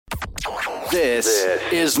This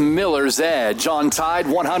is Miller's Edge on Tide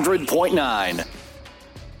 100.9.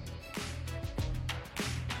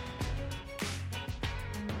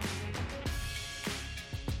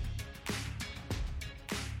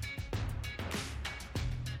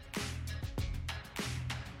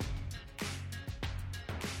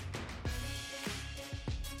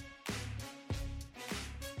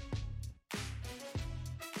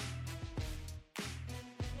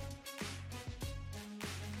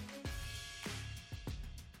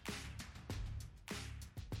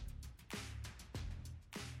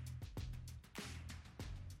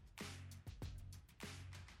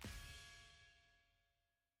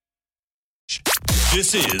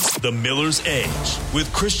 This is the Miller's Edge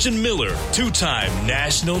with Christian Miller, two-time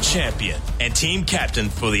national champion and team captain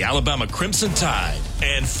for the Alabama Crimson Tide,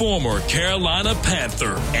 and former Carolina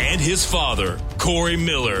Panther, and his father, Corey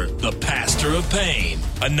Miller, the pastor of pain,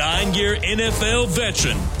 a 9-year NFL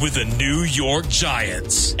veteran with the New York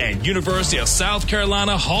Giants, and University of South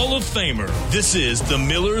Carolina Hall of Famer. This is the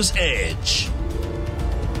Miller's Edge.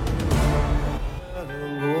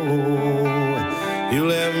 You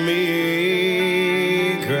left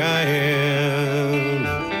me crying.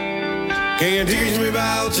 Can you teach me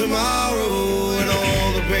about tomorrow and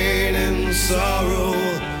all the pain and sorrow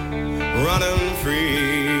running free?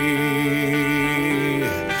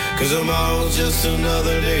 'Cause tomorrow's just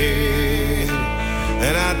another day,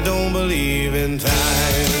 and I don't believe in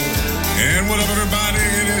time. And what up, everybody?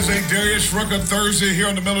 It is a Darius Rucker Thursday here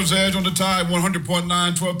on the Miller's Edge on the Tide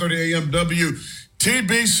 100.9, 1230 AM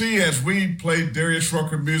WTBC, as we play Darius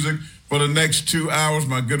Rucker music for the next 2 hours.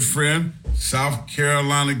 My good friend, South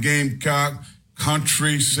Carolina Gamecock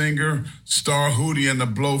country singer, Star Hootie, and the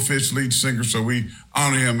Blowfish lead singer. So we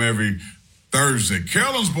honor him every Thursday.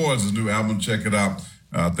 Carolyn's Boys, his new album. Check it out.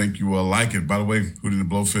 I think you will like it. By the way, Hootie and the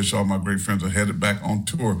Blowfish, all my great friends are headed back on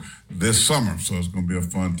tour this summer. So it's going to be a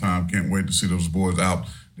fun time. Can't wait to see those boys out.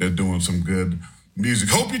 They're doing some good music.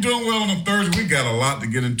 Hope you're doing well on a Thursday. We got a lot to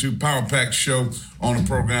get into. Power Pack show on the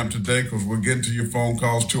program today, because we're getting to your phone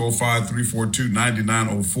calls,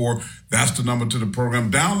 205-342-9904. That's the number to the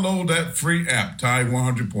program. Download that free app, Tide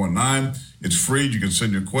 100.9. It's free. You can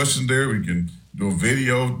send your questions there. We can do a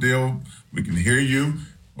video deal. We can hear you.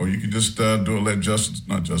 Or you can just let Noah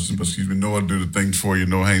do the things for you.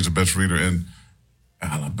 Noah Haynes, the best reader in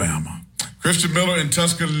Alabama. Christian Miller in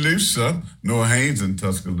Tuscaloosa. Noah Haynes in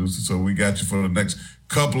Tuscaloosa. So we got you for the next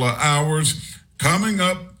couple of hours. Coming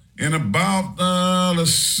up in about,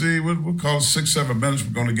 we'll call it 6-7 minutes.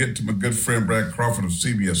 We're going to get to my good friend Brad Crawford of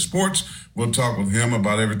CBS Sports. We'll talk with him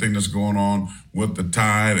about everything that's going on with the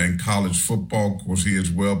Tide and college football. Of course, he is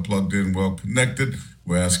well plugged in, well connected.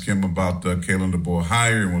 We'll ask him about Kalen DeBoer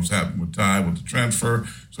hire and what's happening with Tide with the transfer.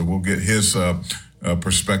 So we'll get his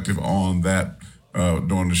perspective on that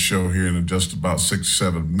during the show here in just about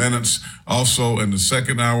 6-7 minutes. Also in the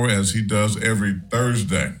second hour, as he does every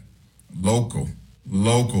Thursday, local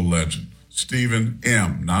legend, Stephen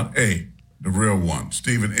M., not A, the real one,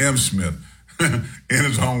 Stephen M. Smith, in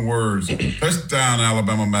his own words, Touchdown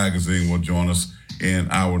Alabama Magazine will join us in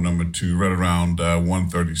hour number 2, right around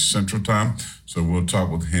 1:30 Central Time. So we'll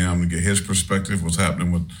talk with him and get his perspective, what's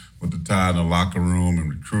happening with the Tide in the locker room and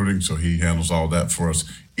recruiting. So he handles all that for us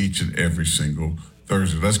each and every single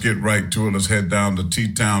Thursday. Let's get right to it. Let's head down to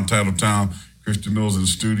T-Town, Titletown. Christian Mills in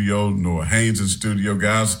studio, Noah Haynes in studio.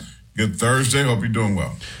 Guys, good Thursday. Hope you're doing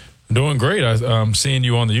well. Doing great. I'm seeing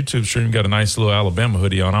you on the YouTube stream. You got a nice little Alabama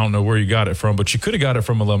hoodie on. I don't know where you got it from, but you could have got it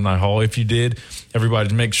from Alumni Hall. If you did,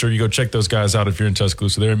 everybody make sure you go check those guys out if you're in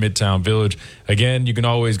Tuscaloosa. They're in Midtown Village. Again, you can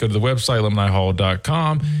always go to the website,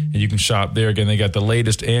 alumnihall.com, and you can shop there. Again, they got the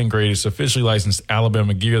latest and greatest officially licensed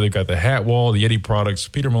Alabama gear. They've got the hat wall, the Yeti products,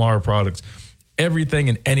 Peter Millar products, everything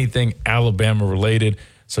and anything Alabama related.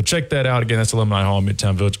 So check that out. Again, that's Alumni Hall in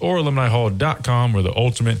Midtown Village, or alumnihall.com, where the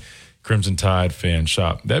ultimate Crimson Tide fan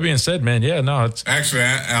shop. That being said, man, it's actually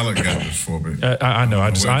Alec got this for me. I know.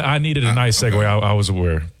 I needed a nice segue. Okay. I was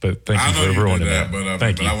aware, but thank you for ruining that. But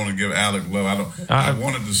I want to give Alec love. I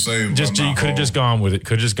wanted to say you could have just gone with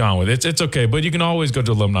it. It's okay, but you can always go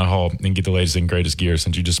to Alumni Hall and get the latest and greatest gear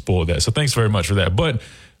since you just spoiled that. So thanks very much for that. But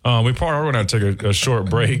we probably are going to take a short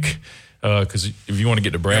break because if you want to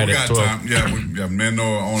get to Brad we at got 12. time. Yeah, we have Mano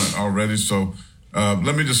on it already. So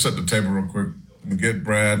let me just set the table real quick. We get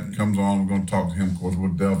Brad, comes on, we're going to talk to him. Of course, we'll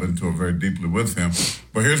delve into it very deeply with him.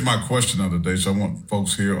 But here's my question of the day. So I want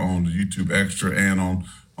folks here on the YouTube Extra and on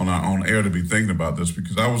our on air to be thinking about this,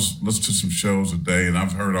 because I was listening to some shows today and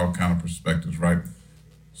I've heard all kind of perspectives, right?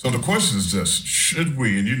 So the question is this: should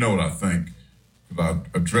we, and you know what I think, because I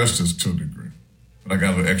addressed this to a degree, but I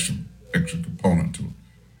got an extra component to it.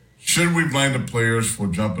 should we blame the players for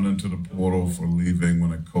jumping into the portal for leaving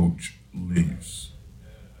when a coach leaves?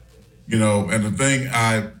 And the thing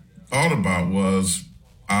I thought about was,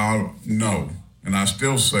 no. And I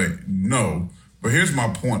still say no. But here's my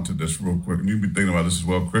point to this real quick. And you've been thinking about this as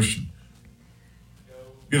well, Christian.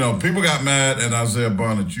 People got mad at Isaiah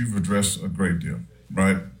Bond that you've addressed a great deal,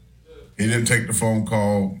 right? He didn't take the phone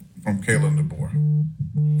call from Kalen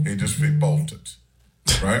DeBoer. He just bolted,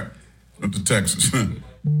 right? Went to Texas.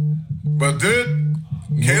 But did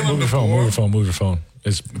Kalen DeBoer... Move your phone.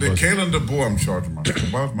 Did Kalen DeBoer... I'm charging my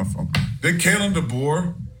phone. Why was my phone? Did Kalen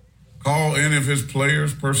DeBoer call any of his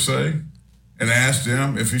players, per se, and ask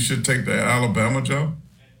them if he should take the Alabama job?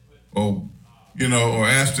 Or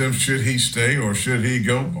ask them, should he stay or should he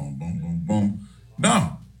go? Boom, boom, boom, boom.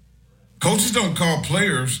 No. Coaches don't call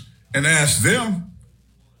players and ask them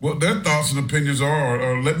what their thoughts and opinions are,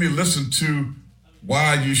 or let me listen to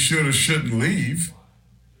why you should or shouldn't leave,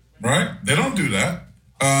 right? They don't do that.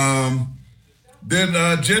 Did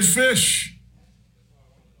Jed Fish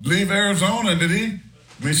leave Arizona? Did he?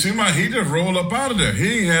 It seemed like he just rolled up out of there.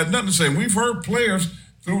 He had nothing to say. We've heard players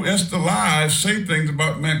through Insta Live say things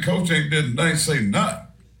about, man, coach ain't say nothing.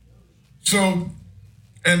 So,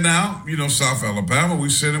 and now, South Alabama, we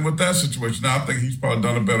sit in with that situation. Now, I think he's probably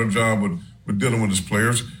done a better job with dealing with his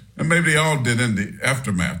players, and maybe they all did in the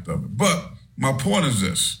aftermath of it. But my point is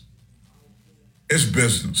this. It's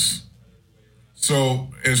business. So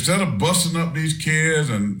instead of busting up these kids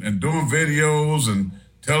and doing videos and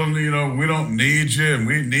telling them, we don't need you and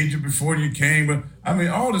we need you before you came.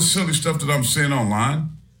 All this silly stuff that I'm seeing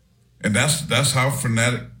online, and that's how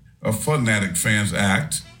fanatic fans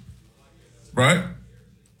act, right?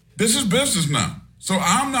 This is business now. So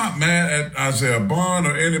I'm not mad at Isaiah Bond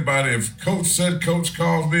or anybody. If coach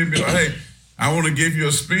calls me and be like, hey, I want to give you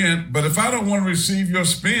a spin, but if I don't want to receive your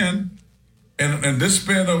spin, and this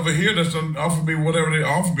spin over here that's going to offer me whatever they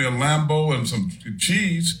offer me, a Lambo and some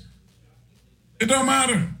cheese, it don't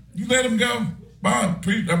matter. You let him go. Bye.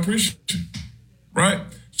 I appreciate you. Right?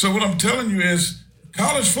 So what I'm telling you is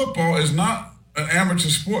college football is not an amateur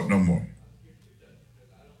sport no more.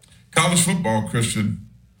 College football, Christian,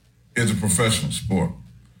 is a professional sport.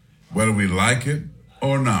 Whether we like it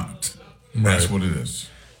or not, that's what it is.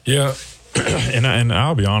 Yeah. And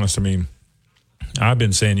I'll be honest, I've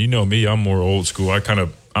been saying, me, I'm more old school.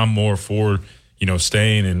 I'm more for,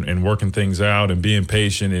 staying and working things out and being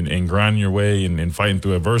patient and grinding your way and fighting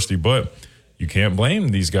through adversity. But you can't blame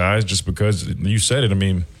these guys just because you said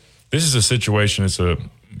it. This is a situation. It's a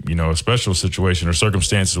special situation or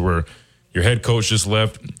circumstances where your head coach just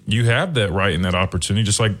left. You have that right and that opportunity,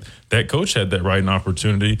 just like that coach had that right and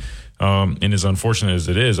opportunity. And as unfortunate as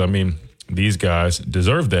it is, these guys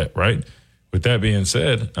deserve that, right? With that being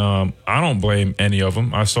said, I don't blame any of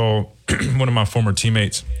them. I saw one of my former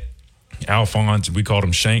teammates, Alphonse, we called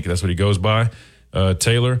him Shank. That's what he goes by.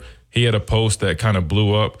 Taylor, he had a post that kind of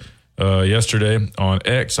blew up yesterday on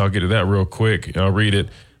X. I'll get to that real quick. I'll read it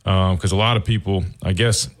because a lot of people, I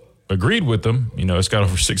guess, agreed with him. It's got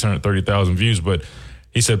over 630,000 views, but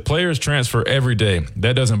he said, players transfer every day.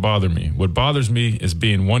 That doesn't bother me. What bothers me is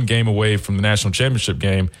being one game away from the national championship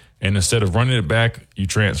game, and instead of running it back, you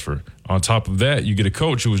transfer. On top of that, you get a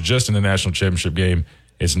coach who was just in the national championship game.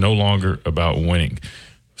 It's no longer about winning.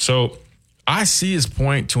 So I see his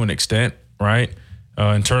point to an extent, right?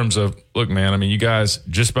 In terms of, look, man, you guys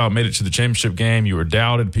just about made it to the championship game. You were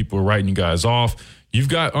doubted. People were writing you guys off. You've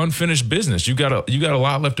got unfinished business. You got a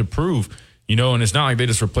lot left to prove, and it's not like they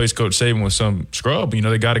just replaced Coach Saban with some scrub.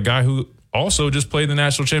 They got a guy who also just played the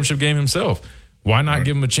national championship game himself. Why not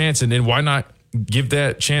give him a chance? And then why not give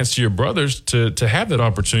that chance to your brothers to have that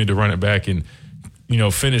opportunity to run it back and,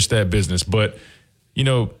 finish that business? But,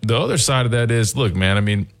 the other side of that is, look,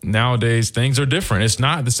 man, nowadays things are different. It's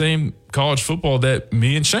not the same college football that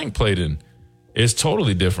me and Shank played in. It's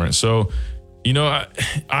totally different. So,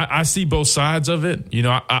 I see both sides of it.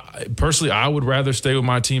 I personally, I would rather stay with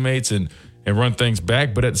my teammates and run things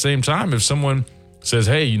back. But at the same time, if someone says,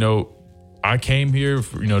 hey, I came here,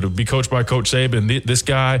 to be coached by Coach Saban. This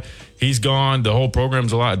guy, he's gone. The whole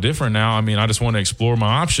program's a lot different now. I just want to explore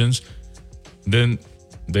my options. Then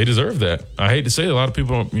they deserve that. I hate to say it, a lot of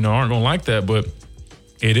people, aren't going to like that, but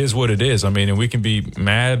it is what it is. And we can be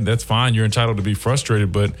mad. That's fine. You're entitled to be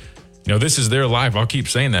frustrated, but this is their life. I'll keep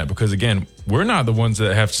saying that because, again, we're not the ones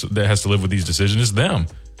that has to live with these decisions. It's them.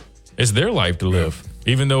 It's their life to live.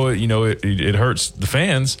 Even though it hurts the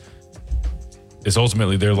fans, it's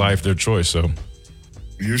ultimately their life, their choice. So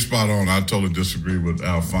you're spot on. I totally disagree with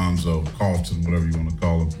Alfonso Carlton, whatever you want to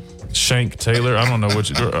call him. Shank Taylor. I don't know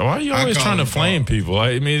why are you always trying to flame people?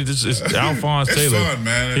 I mean, it's Alphonse it's Taylor. Fun,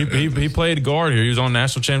 man. He played guard here. He was on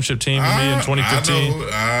national championship team with me in 2015.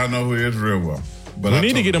 I know who he is real well. But we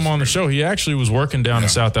need to get him on the show. He actually was working down in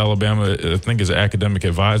South Alabama, I think, as an academic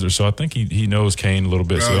advisor. So I think he knows Kane a little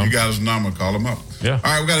bit. Well, you got his number. Call him up. Yeah. All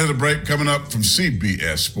right, we got to hit a break. Coming up from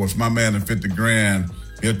CBS Sports, my man in 50 grand.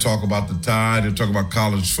 He'll talk about the Tide. He'll talk about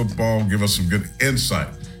college football. Give us some good insight.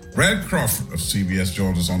 Brad Crawford of CBS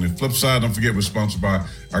joins us on the flip side. Don't forget, we're sponsored by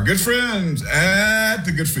our good friends at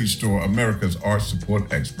the Good Feet Store, America's art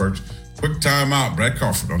support experts. Quick time out. Brad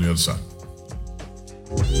Crawford on the other side.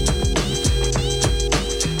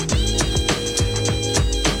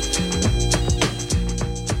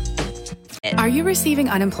 Are you receiving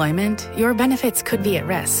unemployment? Your benefits could be at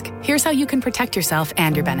risk. Here's how you can protect yourself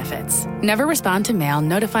and your benefits. Never respond to mail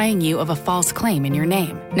notifying you of a false claim in your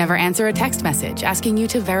name. Never answer a text message asking you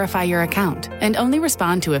to verify your account. And only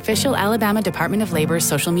respond to official Alabama Department of Labor's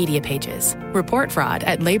social media pages. Report fraud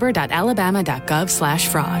at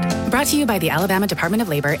labor.alabama.gov/fraud. Brought to you by the Alabama Department of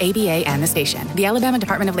Labor, ABA, and the station. The Alabama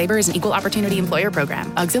Department of Labor is an equal opportunity employer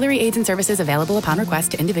program. Auxiliary aids and services available upon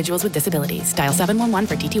request to individuals with disabilities. Dial 711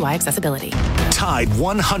 for TTY accessibility. Tide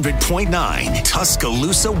 100.9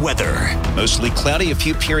 Tuscaloosa weather. Mostly cloudy, a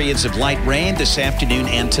few periods of light rain this afternoon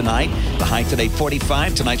and tonight. The high today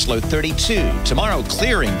 45, tonight's low 32. Tomorrow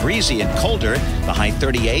clearing, breezy and colder, the high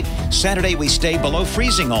 38. Saturday we stay below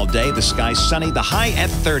freezing all day. The sky's sunny, the high at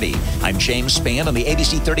 30. I'm James Spann on the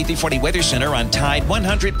ABC 3340 Weather Center on Tide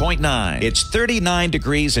 100.9. It's 39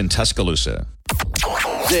 degrees in Tuscaloosa.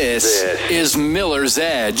 This is Miller's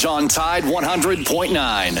Edge on Tide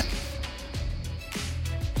 100.9.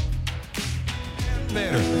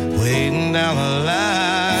 Waiting down the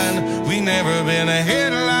line, we never been a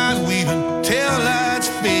headlines, we been taillights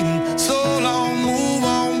fading. So long, move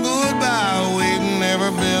on, goodbye. Waiting, never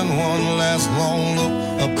been one last long look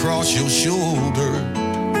across your shoulder.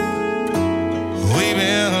 We've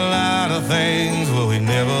been a lot of things, but we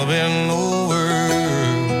never been over.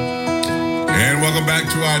 And welcome back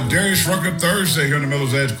to our Darius Rucker Thursday here in the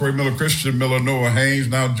Miller's Edge. Corey Miller, Christian Miller, Noah Haynes,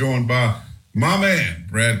 now joined by my man,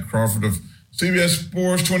 Brad Crawford of CBS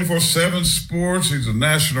Sports, 24/7 Sports. He's a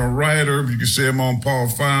national writer. You can see him on Paul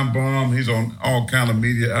Feinbaum. He's on all kind of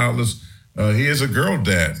media outlets. He is a girl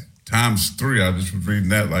dad, ×3. I just was reading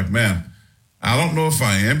that like, man, I don't know if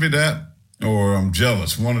I envy that or I'm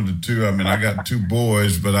jealous. One of the two. I mean, I got 2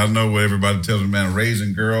 boys, but I know what everybody tells me, man,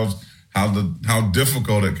 raising girls, how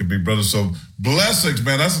difficult it can be, brother. So blessings,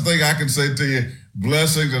 man. That's the thing I can say to you.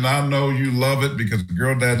 Blessings, and I know you love it because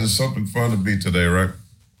girl dad is something fun to be today, right?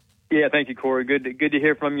 Yeah, thank you, Corey. Good to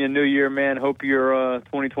hear from you. New year, man. Hope your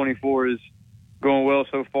 2024 is going well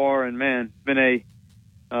so far. And, man, it's been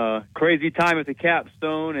a crazy time at the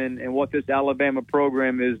capstone and what this Alabama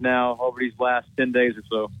program is now over these last 10 days or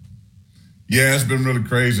so. Yeah, it's been really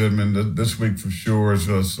crazy. I mean, this week for sure is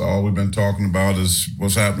just all we've been talking about is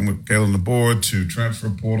what's happening with Kalen DeBoer to transfer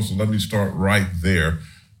portal. So let me start right there.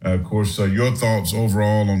 Of course, your thoughts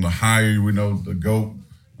overall on the hire. We know the GOAT.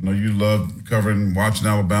 I know you love covering, watching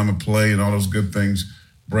Alabama play and all those good things,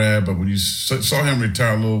 Brad, but when you saw him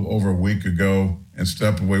retire a little over a week ago and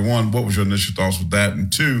step away, one, what was your initial thoughts with that?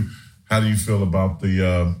 And two, how do you feel about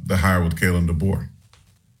the hire with Kalen DeBoer?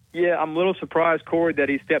 Yeah, I'm a little surprised, Corey, that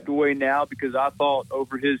he stepped away now because I thought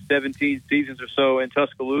over his 17 seasons or so in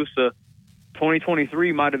Tuscaloosa,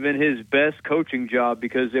 2023 might have been his best coaching job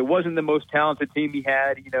because it wasn't the most talented team he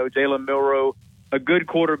had. You know, Jalen Milroe, a good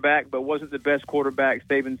quarterback, but wasn't the best quarterback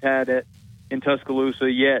Saban's had in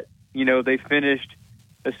Tuscaloosa yet. You know, they finished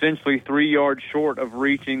essentially 3 yards short of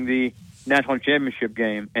reaching the national championship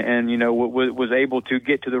game and you know, was able to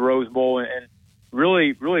get to the Rose Bowl and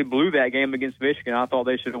really blew that game against Michigan. I thought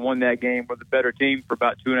they should have won that game with a better team for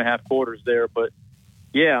about 2.5 quarters there. But,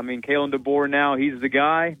 yeah, I mean, Kalen DeBoer now, he's the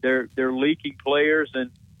guy. They're leaking players.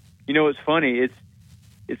 And, you know, it's funny.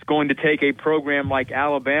 It's going to take a program like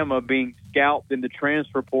Alabama being scalped in the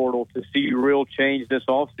transfer portal to see real change this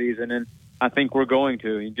offseason, and I think we're going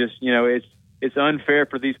to. You know, it's unfair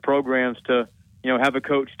for these programs to, you know, have a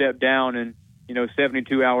coach step down and, you know,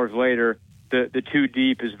 72 hours later, the 2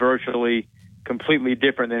 deep is virtually completely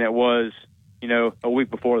different than it was, you know, a week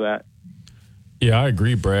before that. Yeah, I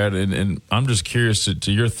agree, Brad, and I'm just curious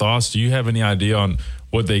to your thoughts. Do you have any idea on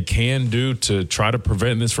what they can do to try to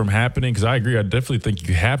prevent this from happening? Because I agree. I definitely think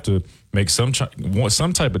you have to make some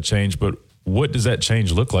type of change, but what does that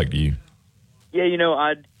change look like to you? Yeah, you know,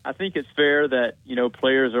 I think it's fair that, you know,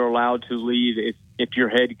 players are allowed to leave if your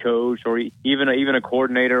head coach or even a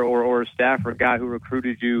coordinator or a staff or a guy who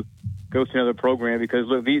recruited you goes to another program because,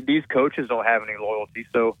 look, these coaches don't have any loyalty.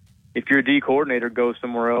 So, if your D coordinator goes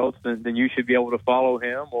somewhere else, then you should be able to follow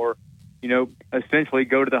him, or essentially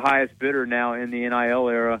go to the highest bidder now in the NIL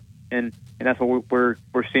era, and that's what we're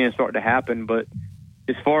seeing start to happen. But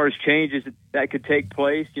as far as changes that could take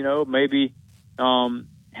place, maybe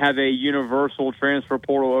have a universal transfer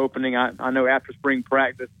portal opening. I know after spring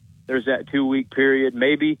practice there's that 2-week period.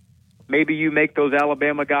 Maybe you make those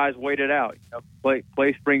Alabama guys wait it out.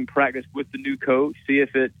 Play spring practice with the new coach, see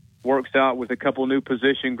if it works out with a couple new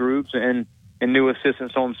position groups and new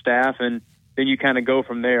assistants on staff, and then you kind of go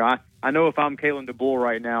from there. I know if I'm Kalen DeBoer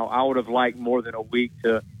right now, I would have liked more than a week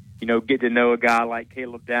to, get to know a guy like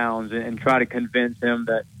Caleb Downs and try to convince him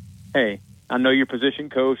that, hey, I know your position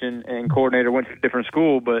coach and coordinator went to a different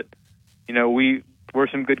school, but, we're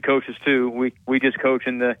some good coaches too. We just coach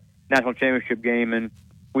in the national championship game, and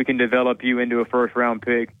we can develop you into a first-round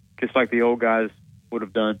pick just like the old guys would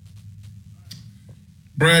have done.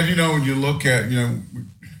 Brad, when you look at,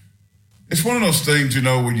 it's one of those things,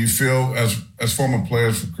 when you feel as former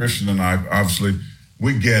players for Christian and I, obviously,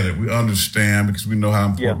 we get it. We understand because we know how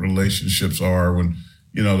important relationships are when,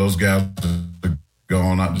 those guys are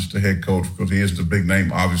gone, not just the head coach, because he is the big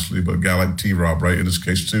name, obviously, but a guy like T-Rob, right, in this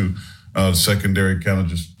case, too, the secondary kind of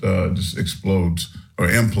just explodes, or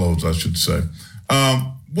implodes, I should say.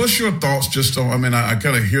 What's your thoughts just on, I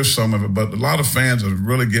kind of hear some of it, but a lot of fans are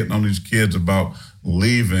really getting on these kids about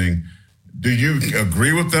leaving. Do you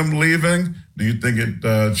agree with them leaving? Do you think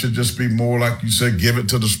it should just be more, like you said, give it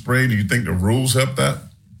to the spring? Do you think the rules help that?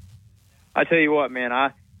 I tell you what, man,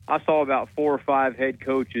 I saw about 4 or 5 head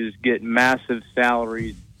coaches get massive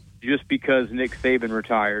salaries just because Nick Saban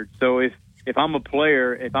retired. So if I'm a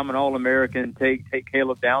player, if I'm an All-American, take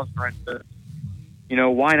Caleb Downs, for instance,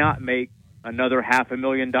 why not make another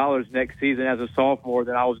 $500,000 next season as a sophomore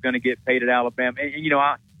that I was going to get paid at Alabama?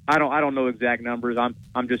 And I don't know exact numbers.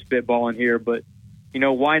 I'm just spitballing here, but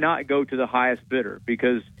why not go to the highest bidder?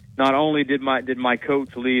 Because not only did my coach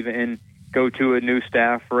leave and go to a new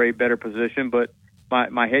staff for a better position, but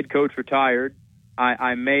my head coach retired.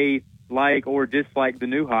 I may like or dislike the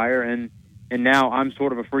new hire, and now I'm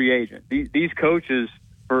sort of a free agent. These coaches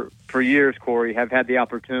for years, Corey, have had the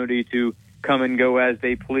opportunity to come and go as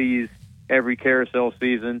they please every carousel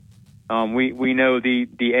season. We know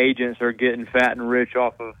the agents are getting fat and rich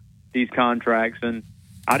off of these contracts, and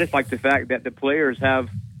I just like the fact that the players have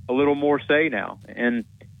a little more say now. And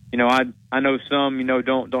I know some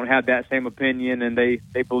don't have that same opinion, and they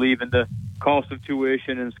believe in the cost of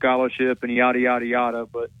tuition and scholarship and yada yada yada.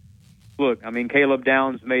 But look, Caleb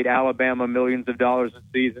Downs made Alabama millions of dollars a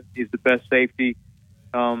season. He's the best safety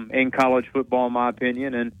in college football, in my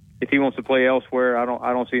opinion, and if he wants to play elsewhere, I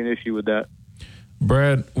don't see an issue with that.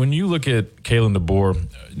 Brad, when you look at Kalen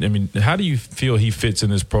DeBoer, how do you feel he fits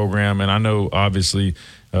in this program? And I know, obviously,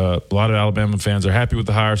 a lot of Alabama fans are happy with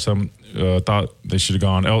the hire. Some thought they should have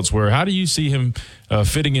gone elsewhere. How do you see him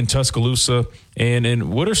fitting in Tuscaloosa?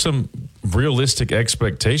 And what are some realistic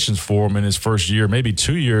expectations for him in his first year, maybe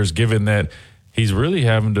 2 years, given that he's really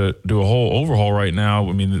having to do a whole overhaul right now?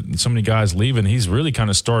 So many guys leaving. He's really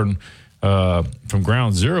kind of starting from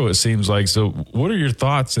ground zero, it seems like. So what are your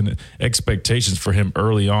thoughts and expectations for him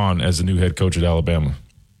early on as the new head coach at Alabama?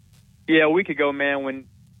 Yeah, a week ago, man, when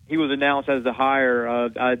he was announced as the hire,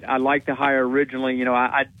 I liked the hire originally.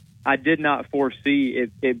 I did not foresee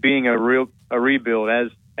it being a rebuild,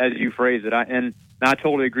 as you phrased it. And I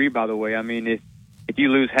totally agree, by the way. If you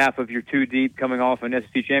lose half of your 2 deep coming off an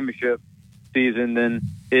SEC championship season, then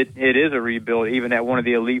it is a rebuild, even at one of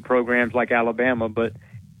the elite programs like Alabama. But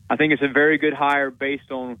I think it's a very good hire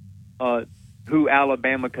based on who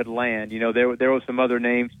Alabama could land. There were some other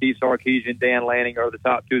names. Steve Sarkisian, Dan Lanning are the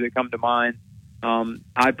top 2 that come to mind.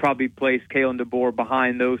 I'd probably place Kalen DeBoer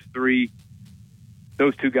behind those 2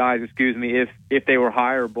 guys, if they were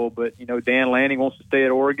hireable. But, Dan Lanning wants to stay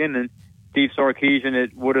at Oregon, and Steve Sarkisian,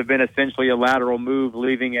 it would have been essentially a lateral move,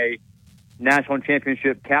 leaving a national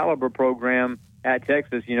championship caliber program at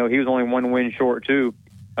Texas. He was only 1 win short, too,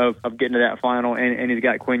 of getting to that final, and he's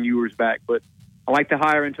got Quinn Ewers back. But I like the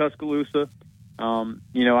hire in Tuscaloosa.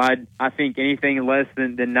 I think anything less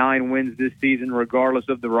than 9 wins this season, regardless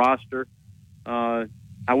of the roster, I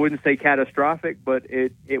wouldn't say catastrophic, but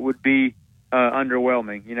it would be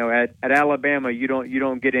underwhelming. At Alabama, you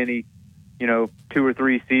don't get any 2 or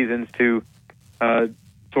 3 seasons to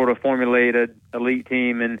sort of formulate an elite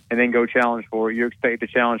team and then go challenge for it. You're expected to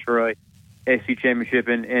challenge for a SEC championship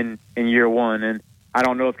in year 1, and I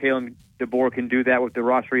don't know if Kalen DeBoer can do that with the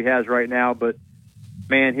roster he has right now, but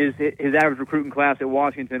man, his average recruiting class at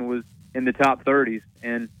Washington was in the top 30s,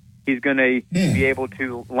 and he's going to be able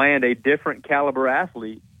to land a different caliber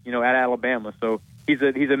athlete, at Alabama. So he's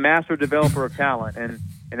a master developer of talent, and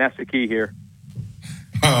and that's the key here.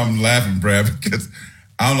 I'm laughing, Brad, because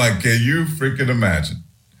I'm like, can you freaking imagine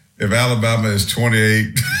if Alabama is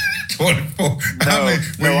 28, 24? No, I mean,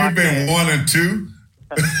 when you've been 1-2.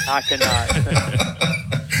 I cannot.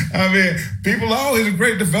 I mean, people, he's a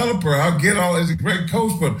great developer. He's a great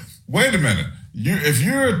coach, but wait a minute. If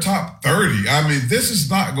you're a top 30, I mean, this is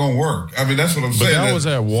not going to work. I mean, that's what I'm saying. But that was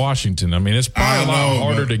at Washington. I mean, it's probably a lot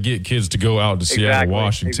harder to get kids to go out to Seattle,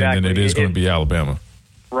 Washington than it is going to be Alabama.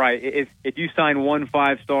 Right. If you sign one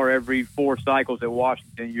 5-star every 4 cycles at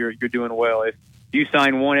Washington, you're doing well. If you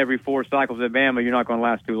sign one every 4 cycles at Bama, you're not going to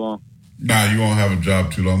last too long. Nah, you won't have a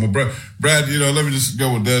job too long. Well, Brad, let me just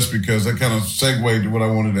go with this because that kind of segued to what I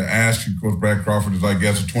wanted to ask you. Of course, Brad Crawford is our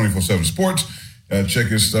guest of 24/7 Sports. Check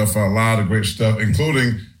his stuff out. A lot of great stuff,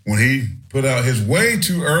 including when he put out his way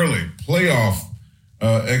too early playoff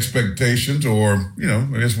expectations, or,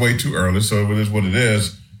 it's way too early, so it is what it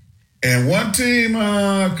is. And one team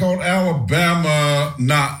called Alabama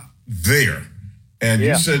not there. And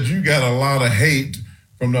you said you got a lot of hate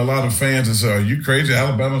from a lot of fans that say, are you crazy?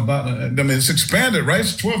 Alabama's not. I mean, it's expanded, right?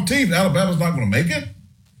 It's 12 teams. Alabama's not going to make it?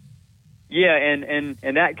 Yeah, and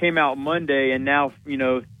that came out Monday, and now,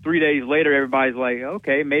 3 days later, everybody's like,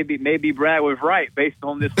 okay, maybe Brad was right based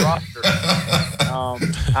on this roster.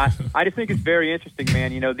 I just think it's very interesting,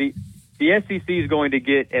 man. The SEC is going to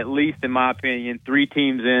get, at least in my opinion, 3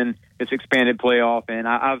 teams in this expanded playoff, and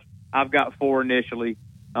I've got 4 initially.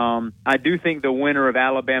 I do think the winner of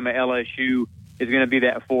Alabama LSU is going to be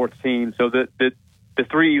that 4th team. So the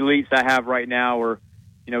 3 elites I have right now are,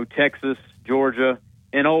 Texas, Georgia,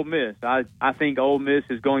 and Ole Miss. I think Ole Miss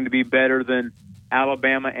is going to be better than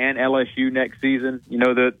Alabama and LSU next season.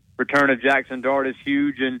 The return of Jackson Dart is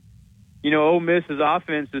huge, and Ole Miss's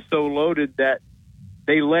offense is so loaded that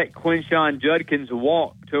they let Quinshon Judkins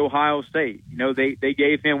walk to Ohio State. They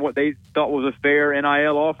gave him what they thought was a fair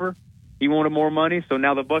NIL offer. He wanted more money, so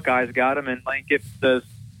now the Buckeyes got him, and Lane Kiffin says,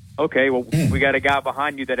 okay, well, we got a guy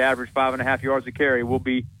behind you that averaged 5.5 yards a carry. We'll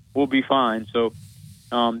be fine. So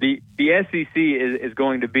the SEC is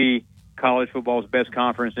going to be college football's best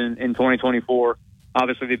conference in 2024.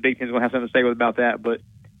 Obviously, the Big Ten's going to have something to say about that, but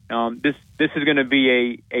this is going to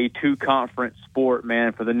be a 2-conference sport,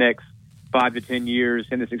 man, for the next 5 to 10 years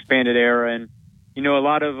in this expanded era. And a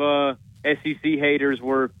lot of SEC haters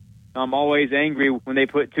were always angry when they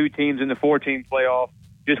put 2 teams in the 4-team playoff.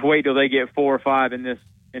 Just wait till they get 4 or 5 in this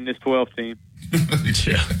 12 team.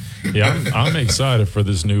 Yeah, I'm excited for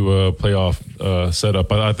this new playoff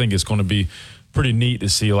setup. I think it's going to be pretty neat to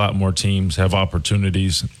see a lot more teams have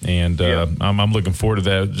opportunities, and I'm looking forward to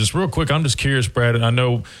that. Just real quick, I'm just curious, Brad. I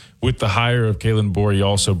know with the hire of Kalen DeBoer, he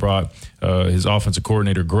also brought his offensive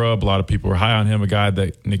coordinator, Grubb. A lot of people were high on him, a guy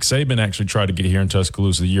that Nick Saban actually tried to get here in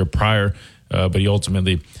Tuscaloosa the year prior, but he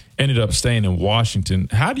ultimately ended up staying in Washington.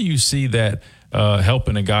 How do you see that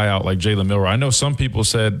helping a guy out like Jalen Milroe? I know some people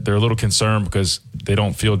said they're a little concerned because they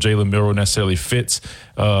don't feel Jalen Milroe necessarily fits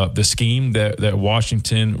the scheme that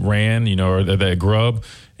Washington ran, or that Grubb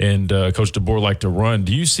and Coach DeBoer like to run.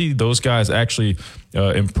 Do you see those guys actually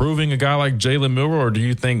improving a guy like Jalen Milroe, or do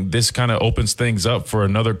you think this kind of opens things up for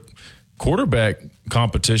another quarterback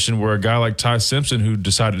competition where a guy like Ty Simpson, who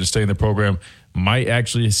decided to stay in the program, might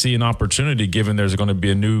actually see an opportunity given there's going to be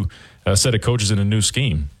a new set of coaches in a new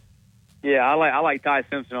scheme? Yeah, I like Ty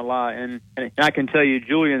Simpson a lot, and I can tell you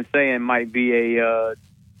Julian Sayin might be a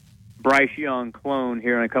Bryce Young clone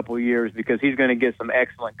here in a couple of years because he's going to get some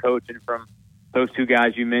excellent coaching from those 2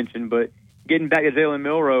 guys you mentioned. But getting back to Jalen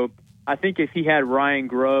Milroe, I think if he had Ryan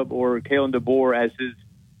Grubb or Kalen DeBoer as his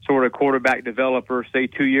sort of quarterback developer, say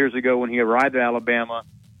 2 years ago when he arrived at Alabama,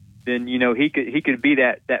 then he could be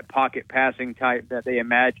that pocket passing type that they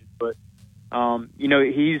imagined. But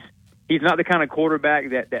he's not the kind of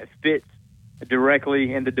quarterback that fits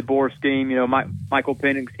directly in the DeBoer scheme. Michael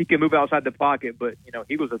Penix, he can move outside the pocket, but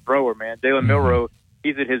he was a thrower, man. Jalen Milroe,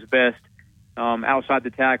 he's at his best outside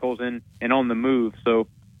the tackles and on the move. So,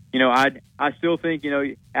 I still think,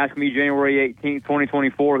 ask me January 18th,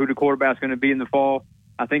 2024, who the quarterback's going to be in the fall.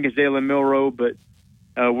 I think it's Jalen Milroe, but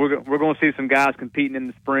we're going to see some guys competing in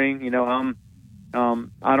the spring. I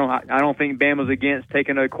don't think Bama's against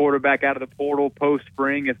taking a quarterback out of the portal post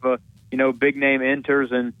spring if a big name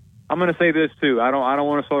enters. And I'm going to say this too. I don't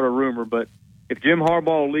want to start a rumor, but if Jim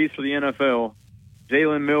Harbaugh leaves for the NFL,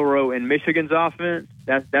 Jalen Milroe in Michigan's offense,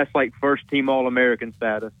 that's like first team All-American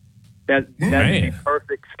status. That's the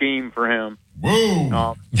perfect scheme for him.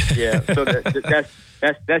 Whoa! So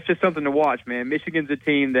that's just something to watch, man. Michigan's a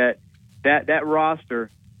team that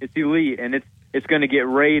roster, it's elite, and it's going to get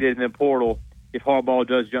raided in the portal if Harbaugh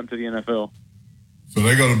does jump to the NFL. So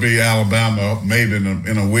they're going to be Alabama maybe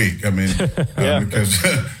in a week. I mean, because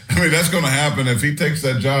that's going to happen if he takes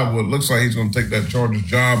that job. Well, it looks like he's going to take that Chargers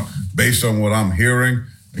job based on what I'm hearing.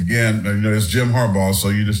 Again, it's Jim Harbaugh, so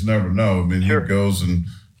you just never know. I mean, he goes and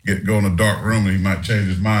go in a dark room and he might change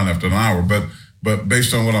his mind after an hour. But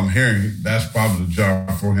based on what I'm hearing, that's probably the job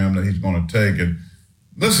for him that he's going to take. And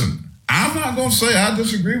listen, I'm not going to say I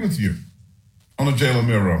disagree with you on the Jalen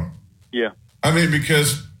Milroe. Yeah. I mean,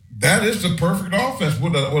 because that is the perfect offense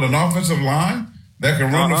with an offensive line that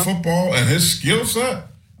can run the football and his skill set.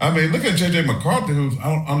 I mean, look at J.J. McCarthy, who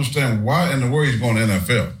I don't understand why in the world he's going to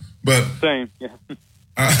NFL. But same, yeah.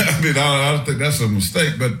 I don't think that's a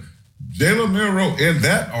mistake. But Jalen Milroe in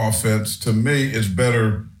that offense, to me, is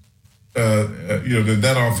better, than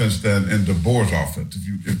that offense than in DeBoer's offense,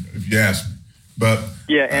 if you ask me. But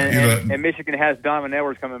and Michigan has Donovan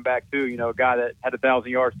Edwards coming back too. A guy that had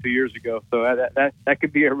 1,000 yards 2 years ago. So that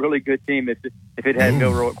could be a really good team if it had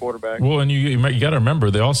Milroe at quarterback. Well, and you got to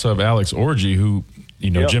remember they also have Alex Orji, who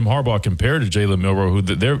Jim Harbaugh compared to Jalen Milroe, who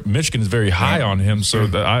Michigan is very high on him. So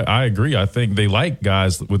I agree. I think they like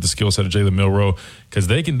guys with the skill set of Jalen Milroe because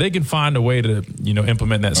they can find a way to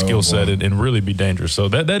implement that skill set and really be dangerous. So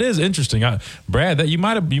that is interesting. Brad, that you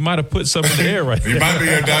might have put something in the air right there. You might be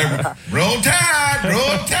a diamond. Roll Tide,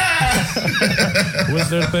 roll Tide. What's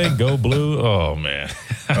their thing? Go Blue. Oh man.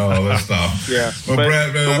 Oh, let's stop. Yeah, well,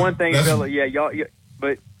 Brad, man, but one thing, fella,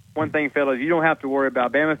 but. One thing, fellas, you don't have to worry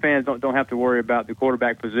about. Bama fans don't have to worry about the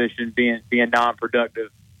quarterback position being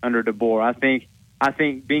non-productive under DeBoer. I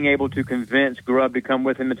think being able to convince Grubb to come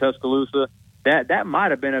with him to Tuscaloosa, that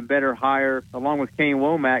might have been a better hire along with Kane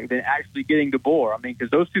Womack than actually getting DeBoer. I mean,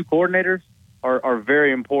 because those two coordinators are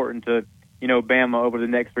very important to Bama over the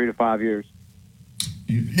next 3 to 5 years.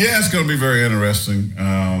 Yeah, it's going to be very interesting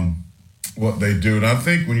what they do, and I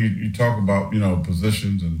think when you talk about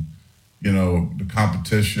positions and the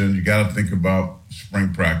competition, you got to think about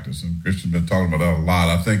spring practice, and Christian's been talking about that a lot.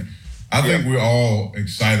 I think we're all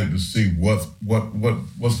excited to see what's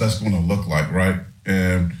that's going to look like, right?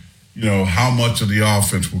 And how much of the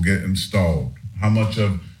offense will get installed, how much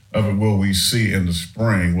of it will we see in the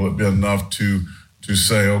spring? Will it be enough to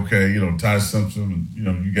say, okay, Ty Simpson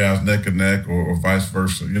and you guys neck and neck, or vice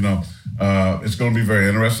versa? It's going to be very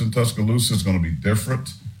interesting. Tuscaloosa is going to be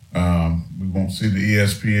different. We won't see the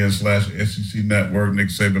ESPN/SEC network, Nick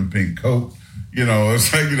Saban pink coat.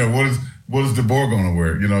 It's like, what is DeBoer going to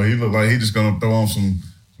wear? He looked like he's just going to throw on some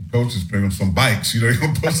coaches pins, some bikes. He's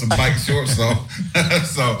going to put some bike shorts on.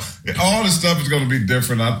 So all this stuff is going to be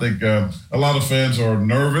different. I think a lot of fans are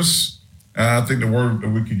nervous. I think the word that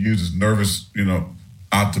we could use is nervous,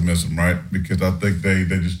 optimism, right? Because I think they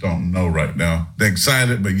just don't know right now. They're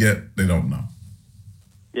excited, but yet they don't know.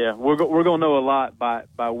 Yeah, we're going to know a lot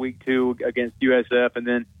by week 2 against USF, and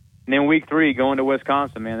then week 3 going to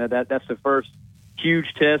Wisconsin. Man, that's the first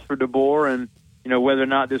huge test for DeBoer, and whether or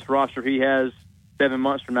not this roster he has 7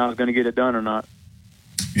 months from now is going to get it done or not.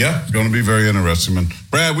 Yeah, it's going to be very interesting, man.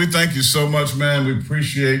 Brad, we thank you so much, man. We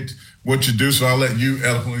appreciate what you do. So I'll let you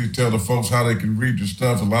eloquently tell the folks how they can read your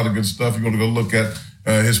stuff. A lot of good stuff. You're going to go look at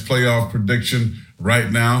his playoff prediction right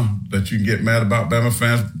now that you can get mad about, Bama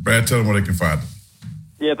fans. Brad, tell them where they can find it.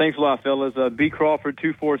 Yeah, thanks a lot, fellas. B Crawford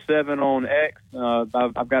 247 on X.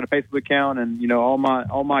 I've got a Facebook account, and all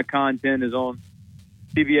my content is on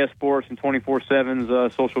CBS Sports and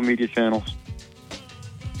 24/7's social media channels.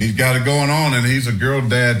 He's got it going on, and he's a girl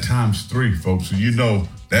dad ×3, folks. So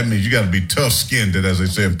that means you got to be tough-skinned, as they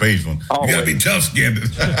say in Pageland. You got to be tough-skinned.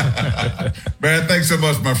 Brad, thanks so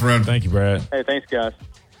much, my friend. Thank you, Brad. Hey, thanks, guys.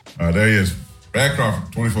 All right, there he is. Brad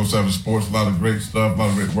Crawford, 24/7 Sports. A lot of great stuff, a lot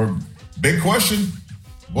of great work. Big question.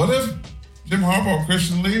 What if Jim Harbaugh,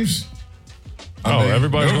 Christian leaves?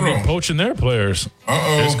 Everybody's going to be poaching their players.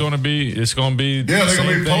 It's going to be the same thing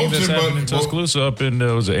that's happening in Tuscaloosa up in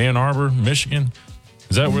was it Ann Arbor, Michigan.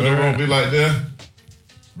 Is that where they're going to be like that?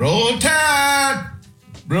 Roll Tide!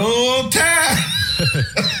 Roll Tide!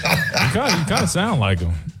 You kind of sound like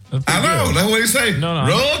them. I know. Good. That's what he say. No.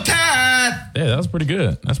 Roll Tide! Yeah, that was pretty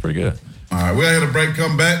good. That's pretty good. All right, we'll hit a break,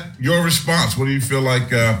 come back. Your response. What do you feel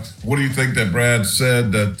like? What do you think that Brad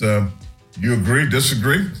said that you agree,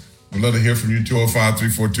 disagree? We'd love to hear from you,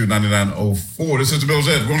 205-342-9904. This is the Miller's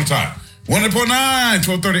Edge. We're on time. 100.9,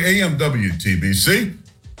 1230 AM WTBC.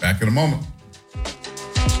 Back in a moment.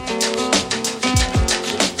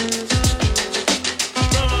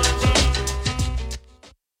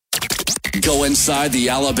 Go inside the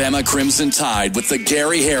Alabama Crimson Tide with the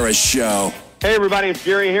Gary Harris Show. Hey, everybody, it's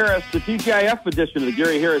Gary Harris, the TGIF edition of the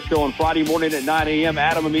Gary Harris Show on Friday morning at 9 a.m.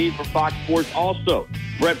 Adam Amin from Fox Sports. Also,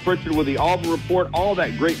 Brett Pritchard with the Auburn Report, all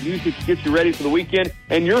that great music to get you ready for the weekend,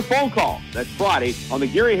 and your phone call. That's Friday on the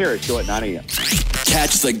Gary Harris Show at 9 a.m.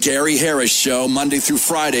 Catch the Gary Harris Show Monday through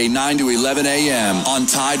Friday, 9 to 11 a.m. on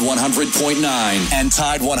Tide 100.9 and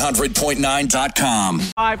Tide100.9.com.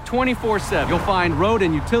 24/7. You'll find road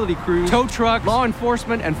and utility crews, tow trucks, law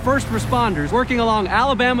enforcement, and first responders working along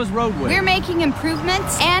Alabama's roadway. We're making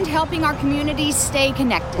improvements and helping our communities stay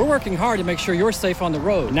connected. We're working hard to make sure you're safe on the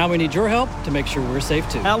road. Now we need your help to make sure we're safe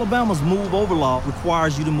too. Alabama's move over law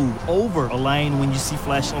requires you to move over a lane when you see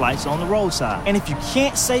flashing lights on the roadside. And if you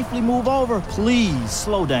can't safely move over, please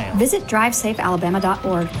slow down. Visit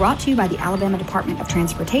DriveSafeAlabama.org. Brought to you by the Alabama Department of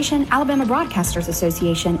Transportation, Alabama Broadcasters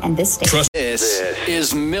Association, and this state. This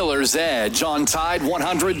is Miller's Edge on Tide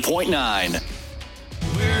 100.9.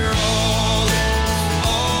 We're all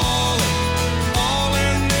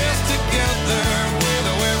in this together,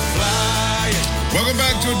 whether we're flying. Welcome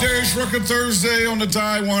back to a Darius Rucker Thursday on the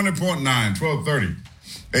Tide 100.9, 1230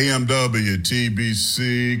 AM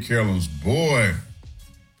WTBC. Carolyn's boy.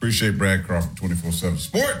 Appreciate Brad Crawford, 24/7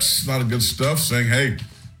 Sports. A lot of good stuff saying, hey,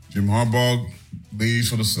 Jim Harbaugh leaves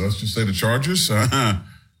for let's just say the Chargers.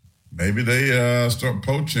 Maybe they start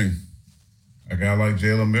poaching a guy like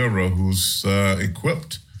Jalen Milroe, who's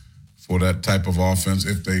equipped for that type of offense,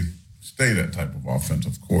 if they stay that type of offense,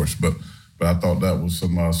 of course. But I thought that was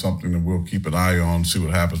something that we'll keep an eye on, see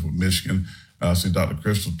what happens with Michigan. See, Dr.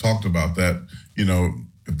 Crystal talked about that. You know,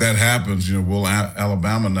 if that happens, will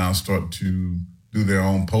Alabama now start to do their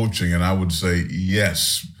own poaching? And I would say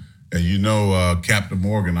yes. And Captain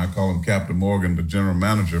Morgan, I call him Captain Morgan, the general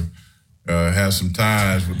manager, has some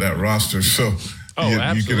ties with that roster. So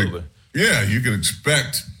absolutely. You could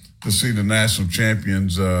expect to see the national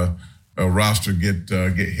champions roster get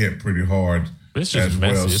hit pretty hard. It's just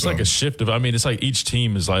messy. Well, it's like a shift of. It's like each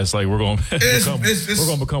team is like we're going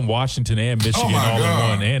to become Washington and Michigan all in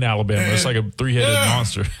one, and Alabama. It's like a three-headed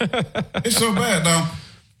monster. It's so bad. Now,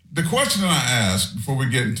 the question that I asked before we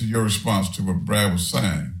get into your response to what Brad was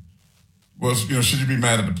saying was, should you be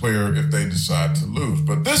mad at the player if they decide to lose?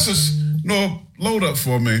 But this is load up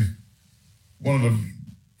for me. One of the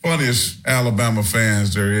funniest Alabama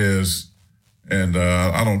fans there is, and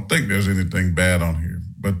I don't think there's anything bad on here,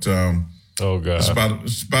 but. Oh, God.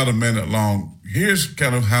 It's about a minute long. Here's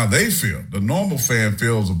kind of how they feel. The normal fan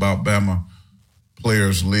feels about Bama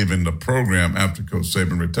players leaving the program after Coach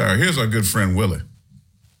Saban retired. Here's our good friend, Willie.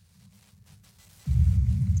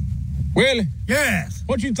 Willie? Yes.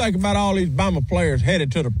 What you think about all these Bama players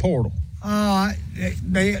headed to the portal?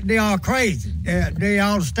 They are crazy. They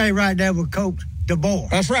ought to stay right there with Coach DeBoer.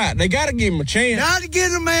 That's right. They got to give him a chance. Got to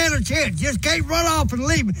give the man a chance. Just can't run off and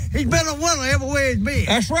leave him. He's been a winner everywhere he's been.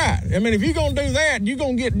 That's right. If you're gonna do that, you're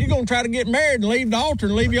gonna try to get married and leave the altar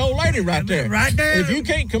and leave your old lady right there. Right there. If you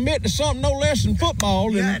can't commit to something no less than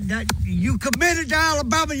football, then you committed to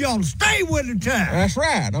Alabama, you ought to stay with the time. That's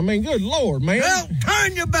right. Good Lord, man. Don't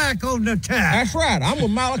turn your back on the time. That's right. I'm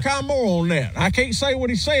with Malachi Moore on that. I can't say what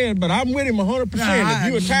he said, but I'm with him 100%. If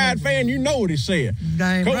you're a Tide fan, you know what he said.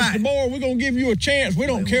 Coach DeBoer, we're gonna give you a chance. We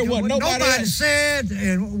don't care what nobody else said,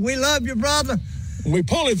 and we love you, brother. We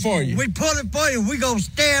pull it for you. We pull it for you. We're going to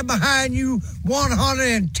stand behind you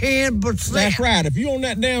 110%. That's right. If you're on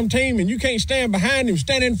that damn team and you can't stand behind him,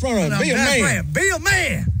 stand in front of him. Be a man. Right. Be a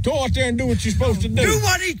man. Go out there and do what you're supposed to do. Do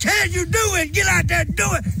what he tells you to do and get out there and do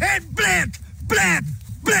it. And blap, blap.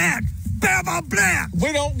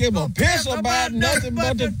 We don't give a piss about nothing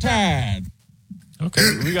but the Tide. Okay,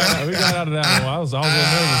 we got out of that one. I was a little nervous.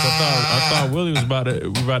 I thought Willie was about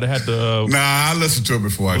to have to. Nah, I listened to it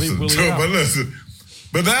before I listened to it. But listen,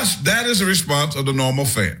 that is a response of the normal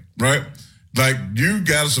fan, right? Like, you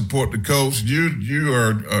got to support the coach. You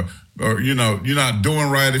are you're not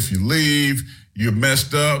doing right if you leave. You're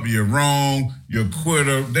messed up. You're wrong. You're a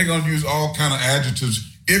quitter. They're gonna use all kind of adjectives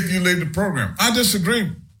if you leave the program. I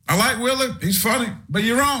disagree. I like Willie. He's funny, but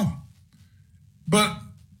you're wrong. But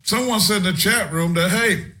someone said in the chat room that,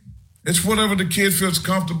 hey, it's whatever the kid feels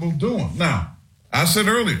comfortable doing. Now, I said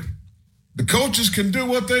earlier, the coaches can do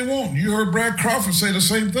what they want. You heard Brad Crawford say the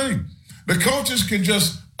same thing. The coaches can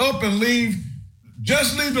just up and leave,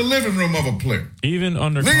 just leave the living room of a player. Even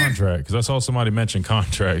under contract, because I saw somebody mention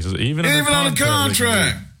contracts. Even under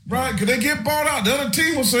contract, right? Because they get bought out. The other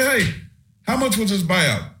team will say, hey, how much was this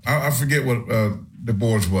buyout? I forget what the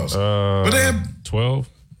boards was. But they have 12,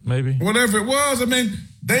 maybe? Whatever it was.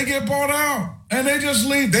 They get bought out, and they just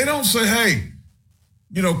leave. They don't say, hey,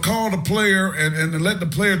 call the player and let the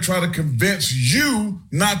player try to convince you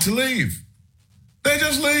not to leave. They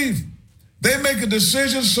just leave. They make a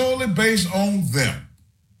decision solely based on them.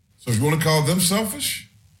 So if you want to call them selfish,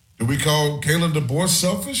 do we call Kalen DeBoer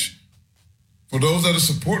selfish? For those that are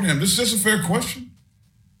supporting him, this is just a fair question.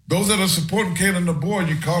 Those that are supporting Kalen DeBoer,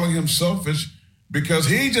 you're calling him selfish because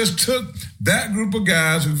he just took that group of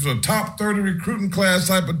guys who's a top 30 recruiting class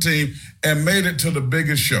type of team and made it to the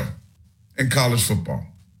biggest show in college football.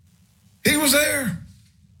 He was there.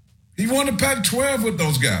 He won the Pac-12 with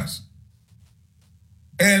those guys.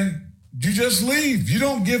 And you just leave. You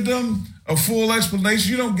don't give them a full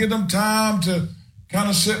explanation. You don't give them time to kind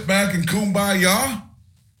of sit back and kumbaya,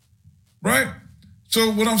 right?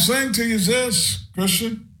 So what I'm saying to you is this,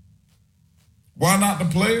 Christian. Why not the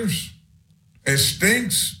players? It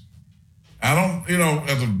stinks. I don't,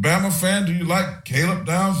 as a Bama fan, do you like Caleb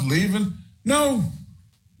Downs leaving? No.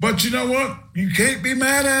 But you know what? You can't be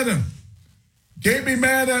mad at him. Can't be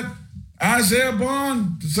mad at Isaiah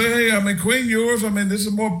Bond to say, hey, Queen, yours. This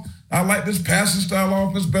is more, I like this passing style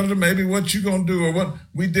offense better than maybe what you're going to do or what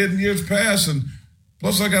we did in years past. And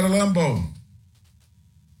plus I got a Lambo.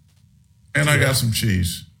 And I got some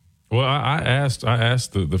cheese. Well, I asked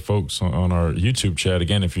the folks on our YouTube chat,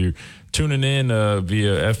 again, if you're tuning in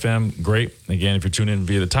via FM, great. Again, if you're tuning in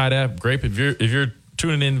via the Tide app, great. If you're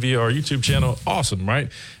tuning in via our YouTube channel, awesome, right?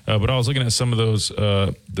 But I was looking at some of those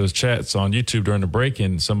chats on YouTube during the break,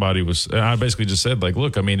 and I basically just said, like,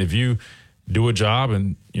 look, if you do a job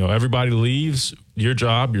and, everybody leaves your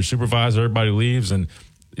job, your supervisor, everybody leaves, and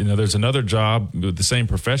there's another job with the same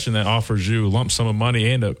profession that offers you a lump sum of money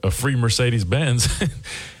and a free Mercedes-Benz,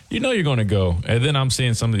 you're going to go. And then I'm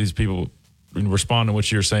seeing some of these people respond to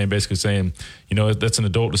what you're saying, basically saying, that's an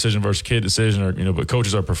adult decision versus kid decision, or, but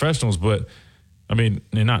coaches are professionals. But,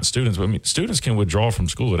 they're not students, but students can withdraw from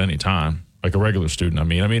school at any time, like a regular student.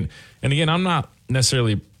 And again, I'm not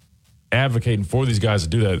necessarily advocating for these guys to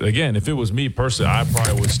do that. Again, if it was me personally, I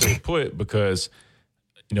probably would stay put because –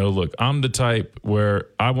 look, I'm the type where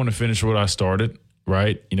I want to finish what I started,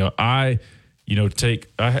 right? I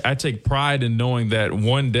take pride in knowing that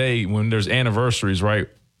one day when there's anniversaries, right,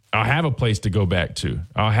 I'll have a place to go back to.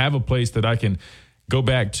 I'll have a place that I can go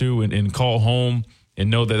back to and call home and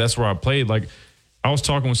know that that's where I played. Like, I was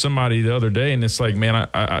talking with somebody the other day, and it's like, man,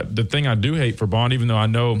 I the thing I do hate for Bond, even though I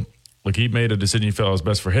know, look, he made a decision he felt was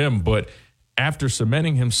best for him, but after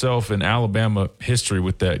cementing himself in Alabama history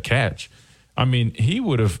with that catch, he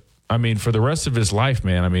would have, for the rest of his life,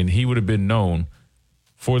 man, he would have been known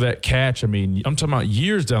for that catch. I'm talking about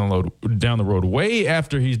years down the road, way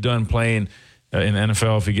after he's done playing in the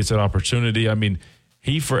NFL, if he gets that opportunity.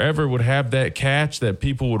 He forever would have that catch that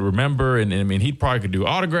people would remember. And he probably could do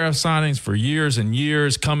autograph signings for years and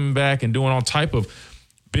years, coming back and doing all type of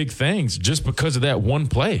big things just because of that one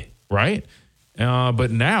play, right?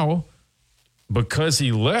 But now, because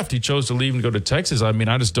he left, he chose to leave and go to Texas. I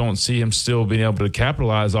just don't see him still being able to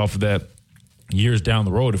capitalize off of that years down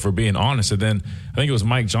the road, if we're being honest. And then I think it was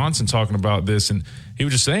Mike Johnson talking about this, and he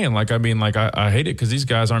was just saying, I hate it because these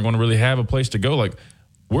guys aren't going to really have a place to go. Like,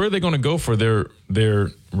 where are they going to go for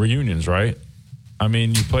their reunions, right?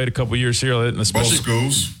 You played a couple years here, and especially both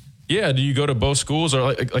schools. Yeah, do you go to both schools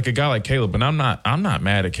or like a guy like Caleb? And I'm not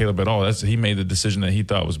mad at Caleb at all. He made the decision that he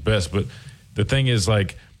thought was best. But the thing is,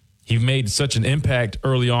 he made such an impact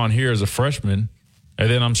early on here as a freshman, and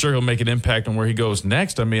then I'm sure he'll make an impact on where he goes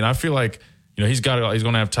next. I feel like, he's going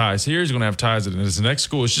to have ties here. He's going to have ties at his next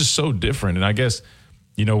school. It's just so different. And I guess,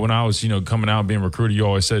 when I was, coming out being recruited, you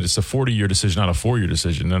always said it's a 40-year decision, not a 4-year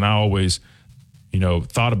decision. And I always,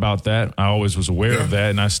 thought about that. I always was aware of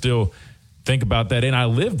that. And I still think about that. And I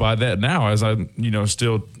live by that now as I,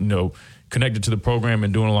 still, connected to the program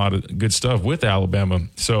and doing a lot of good stuff with Alabama.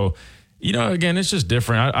 So, again, it's just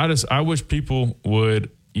different. I wish people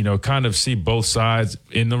would, kind of see both sides.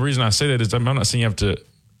 And the reason I say that is I'm not saying you have to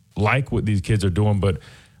like what these kids are doing, but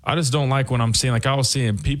I just don't like when I'm seeing, I was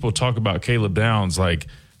seeing people talk about Caleb Downs,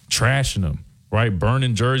 trashing him, right?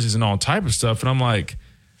 Burning jerseys and all type of stuff. And I'm like,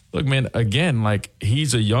 look, man, again,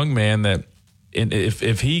 he's a young man that, and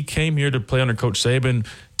if he came here to play under Coach Saban,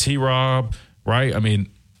 T-Rob, right?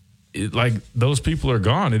 Those people are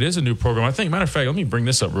gone. It is a new program. I think, matter of fact, let me bring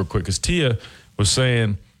this up real quick, because Tia was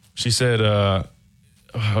saying, she said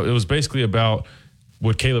it was basically about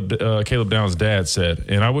what Caleb Downs' dad said.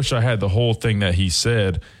 And I wish I had the whole thing that he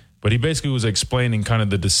said, but he basically was explaining kind of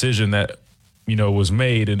the decision that, was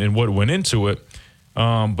made and what went into it.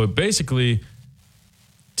 But basically,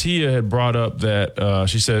 Tia had brought up that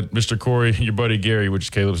she said, Mr. Corey, your buddy Gary, which is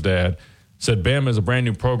Caleb's dad, said Bama is a brand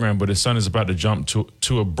new program, but his son is about to jump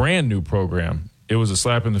to a brand new program. It was a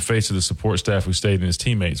slap in the face of the support staff who stayed and his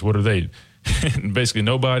teammates. What are they? Basically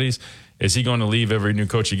nobody's. Is he going to leave every new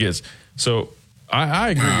coach he gets? So I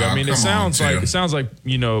agree. I mean, it sounds like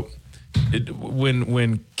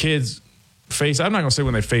when kids face, I'm not going to say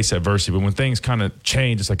when they face adversity, but when things kind of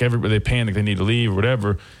change, it's like everybody, they panic, they need to leave or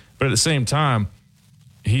whatever. But at the same time,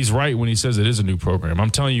 he's right when he says it is a new program. I'm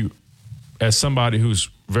telling you, as somebody who's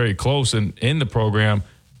very close and in the program,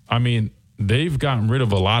 I mean, they've gotten rid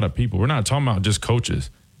of a lot of people. We're not talking about just coaches.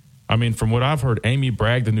 I mean, from what I've heard, Amy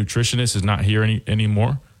Bragg, the nutritionist, is not here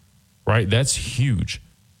anymore, right? That's huge.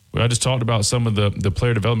 I just talked about some of the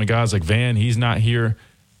player development guys like Van. He's not here.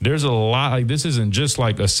 There's a lot. Like, this isn't just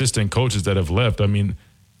like assistant coaches that have left. I mean,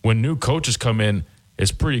 when new coaches come in,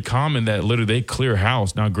 it's pretty common that literally they clear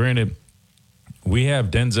house. Now, granted, we have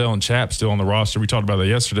Denzel and Chap still on the roster. We talked about that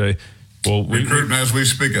yesterday. Well, recruiting as we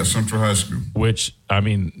speak at Central High School. Which, I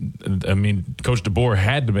mean, Coach DeBoer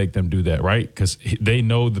had to make them do that, right? Because they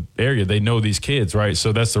know the area. They know these kids, right?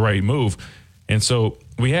 So that's the right move. And so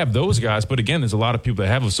we have those guys. But, again, there's a lot of people that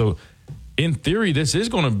have them. So, in theory, this is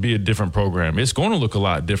going to be a different program. It's going to look a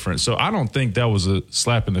lot different. So I don't think that was a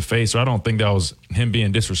slap in the face, or I don't think that was him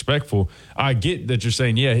being disrespectful. I get that you're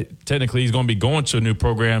saying, yeah, technically he's going to be going to a new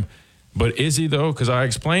program. But is he, though? Because I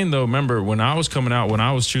explained, though, remember, when I was coming out, when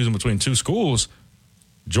I was choosing between two schools,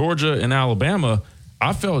 Georgia and Alabama,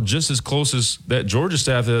 I felt just as close as that Georgia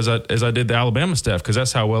staff as I did the Alabama staff, because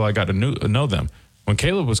that's how well I got to know them. When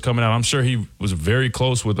Caleb was coming out, I'm sure he was very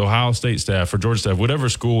close with Ohio State staff or Georgia staff, whatever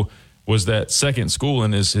school was that second school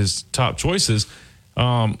in his top choices.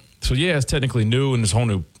 So, yeah, it's technically new in this whole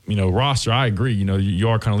new, roster. I agree. You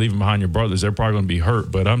are kind of leaving behind your brothers. They're probably going to be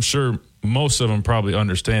hurt, but I'm sure most of them probably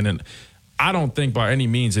understand. And I don't think by any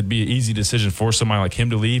means it'd be an easy decision for somebody like him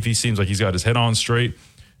to leave. He seems like he's got his head on straight.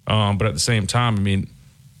 But at the same time, I mean,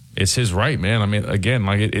 it's his right, man. I mean, again,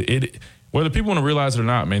 like it whether people want to realize it or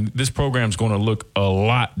not, man, this program's going to look a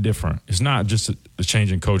lot different. It's not just a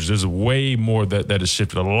change in coaches. There's way more that has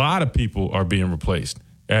shifted. A lot of people are being replaced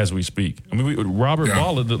as we speak. I mean, Robert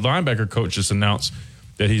Balla, the linebacker coach, just announced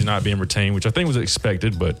that he's not being retained, which I think was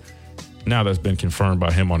expected, but now that's been confirmed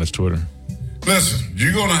by him on his Twitter. Listen,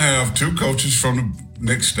 you're going to have two coaches from the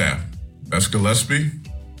Knicks staff. That's Gillespie,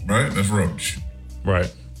 right? That's Roach. Right.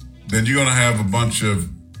 Then you're going to have a bunch of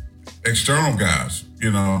external guys,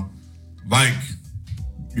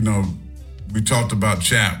 we talked about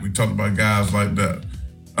Chap. We talked about guys like that.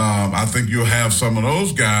 I think you'll have some of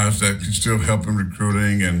those guys that can still help in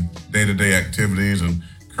recruiting and day-to-day activities and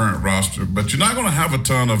current roster. But you're not going to have a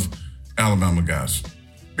ton of Alabama guys.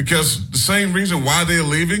 Because the same reason why they're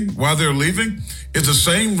leaving is the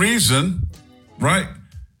same reason, right?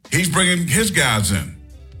 He's bringing his guys in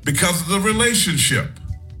because of the relationship,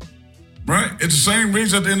 right? It's the same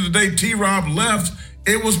reason at the end of the day T-Rob left.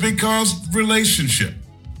 It was because relationship.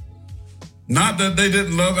 Not that they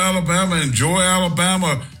didn't love Alabama, enjoy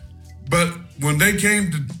Alabama, but when they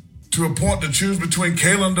came to a point to choose between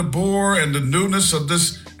Kalen DeBoer and the newness of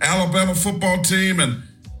this Alabama football team and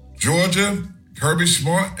Georgia, Kirby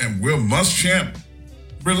Smart and Will Muschamp,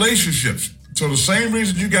 relationships. So the same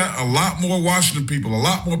reason you got a lot more Washington people, a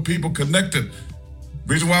lot more people connected.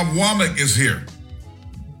 Reason why Womack is here.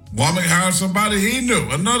 Womack hired somebody he knew.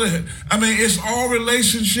 It's all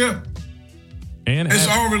relationship. It's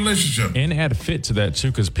all relationship. And add a fit to that,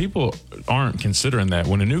 too, because people aren't considering that.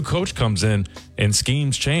 When a new coach comes in and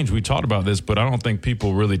schemes change, we talked about this, but I don't think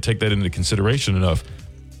people really take that into consideration enough.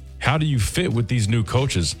 How do you fit with these new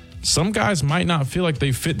coaches? Some guys might not feel like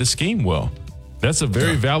they fit the scheme well. That's a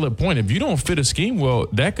very valid point. If you don't fit a scheme well,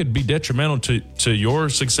 that could be detrimental to your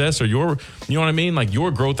success or your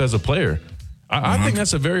growth as a player. I think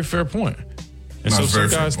that's a very fair point. And so some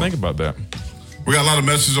guys think about that. We got a lot of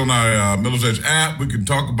messages on our Miller's Edge app we can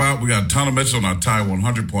talk about. We got a ton of messages on our Tide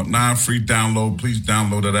 100.9 free download. Please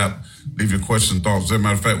download that app. Leave your questions and thoughts. As a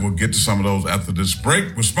matter of fact, we'll get to some of those after this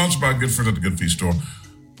break. We're sponsored by good friends at the Good Feet Store.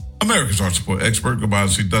 America's art support expert. Go by and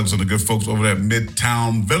see Doug's and the good folks over there at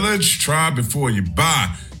Midtown Village. Try before you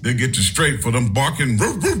buy. They'll get you straight for them barking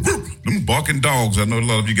dogs. I know a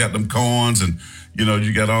lot of you got them corns and,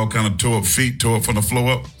 you got all kind of tore up from the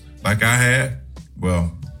floor up like I had.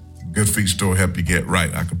 Well, Good Feet Store help you get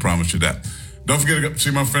right. I can promise you that. Don't forget to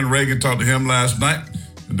see my friend Reagan. Talked to him last night.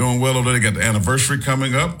 They're doing well over there. They got the anniversary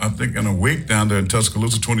coming up, I think, in a week down there in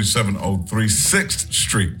Tuscaloosa, 2703 6th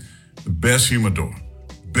Street. The best humidor,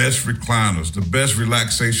 best recliners, the best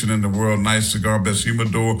relaxation in the world, nice cigar, best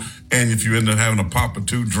humidor. And if you end up having a pop or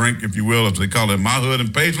two drink, if you will, as they call it in my hood in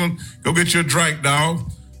Pageland, go get you a drink,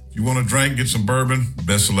 dog. If you want to drink, get some bourbon,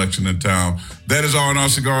 best selection in town. That is R&R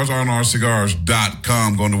Cigars,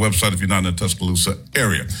 rnrcigars.com. Go on the website if you're not in the Tuscaloosa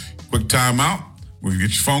area. Quick time out. We'll get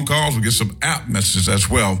your phone calls. We'll get some app messages as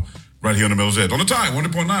well right here on the Miller's Edge. On the Tide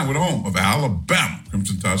 100.9, we're the home of Alabama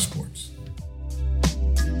Crimson Tide Sports.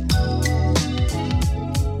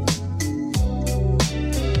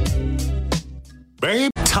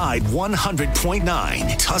 Tide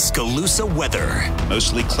 100.9 Tuscaloosa weather.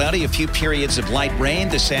 Mostly cloudy, a few periods of light rain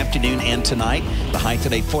this afternoon and tonight. The high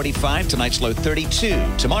today 45, tonight's low 32.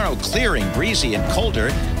 Tomorrow clearing, breezy and colder,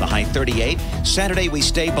 the high 38. Saturday we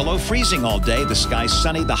stay below freezing all day. The sky's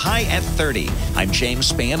sunny, the high at 30. I'm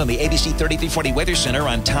James Spann on the ABC 3340 Weather Center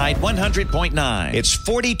on Tide 100.9. It's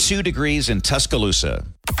 42 degrees in Tuscaloosa.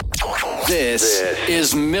 This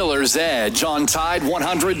is Miller's Edge on Tide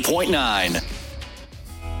 100.9.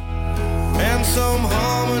 And some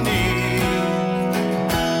harmony.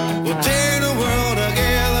 We'll take the world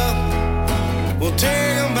together. We'll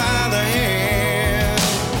take them by the hand.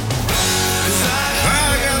 'Cause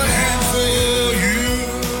I got a hand for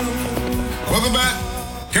you. Welcome back.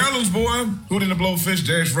 Carolyn's boy, Hootie and the Blowfish,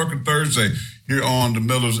 Dash Rucker Thursday here on the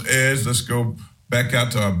Miller's Edge. Let's go back out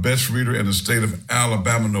to our best reader in the state of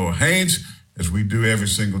Alabama, Noah Haynes. As we do every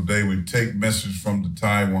single day, we take messages from the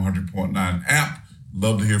Tide 100.9 app.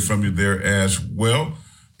 Love to hear from you there as well.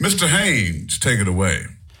 Mr. Haynes, take it away.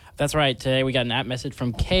 That's right. Today we got an app message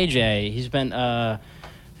from KJ.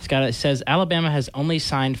 It says Alabama has only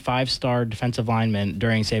signed 5-star defensive linemen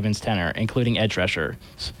during Saban's tenure, including edge rushers.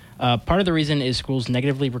 Part of the reason is schools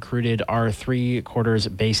negatively recruited our 3-quarters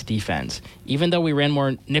base defense. Even though we ran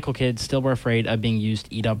more nickel kids, still were afraid of being used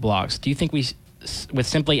to eat up blocks. Do you think with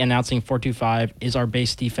simply announcing 4-2-5 is our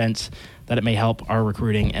base defense that it may help our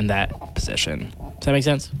recruiting in that position? Does that make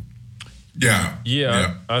sense? Yeah.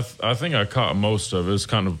 I think I caught most of it. It's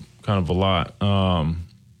kind of a lot.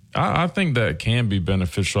 I think that can be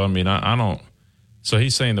beneficial. I mean, I don't. So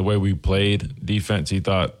he's saying the way we played defense, he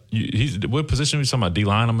thought what position was he talking about?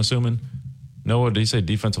 D-line, I'm assuming. Noah, did he say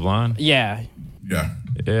defensive line? Yeah.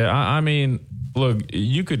 I mean, look,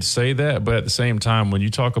 you could say that, but at the same time, when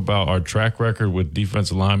you talk about our track record with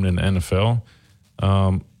defensive linemen in the NFL,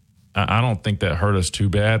 I don't think that hurt us too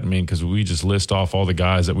bad. I mean, because we just list off all the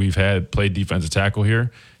guys that we've had played defensive tackle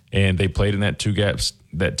here, and they played in that two gap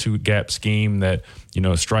scheme that,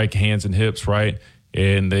 strike hands and hips, right?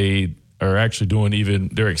 And they are actually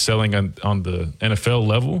they're excelling on the NFL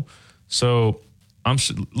level. So I'm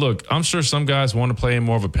sure some guys want to play in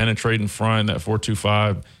more of a penetrating front. That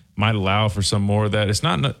 4-2-5 might allow for some more of that. It's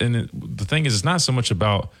not, and the thing is, it's not so much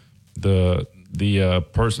about the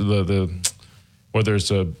whether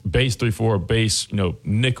it's a base 3-4 or base,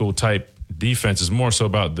 nickel type defense. It's more so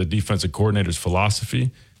about the defensive coordinator's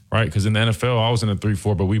philosophy, right? Because in the NFL, I was in a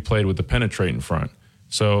 3-4, but we played with the penetrating front.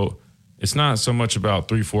 So it's not so much about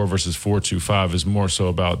 3-4 versus 4-2-5. It's more so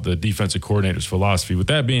about the defensive coordinator's philosophy. With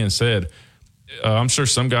that being said, I'm sure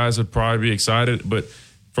some guys would probably be excited, but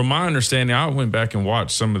from my understanding, I went back and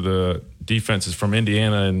watched some of the defenses from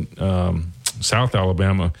Indiana and South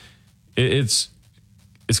Alabama.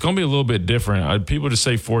 It's going to be a little bit different. People just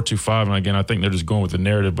say 4-2-5, and again, I think they're just going with the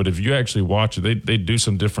narrative. But if you actually watch it, they do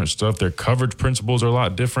some different stuff. Their coverage principles are a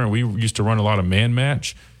lot different. We used to run a lot of man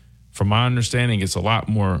match. From my understanding, it's a lot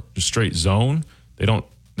more straight zone.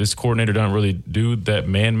 This coordinator doesn't really do that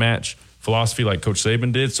man match philosophy like Coach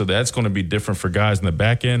Saban did. So that's going to be different for guys in the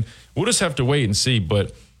back end. We'll just have to wait and see.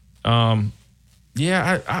 But I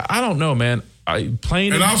don't know, man.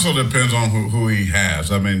 It also depends on who he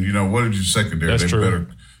has. I mean, what did you secondary? That's true. Better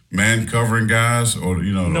man covering guys, or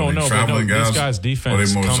traveling guys. These guys'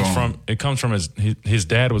 defense comes from his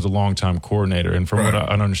dad was a longtime coordinator, and from what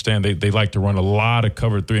I understand, they like to run a lot of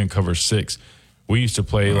cover 3 and cover 6. We used to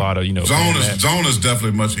play a lot of zone is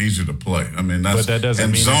definitely much easier to play. I mean, but that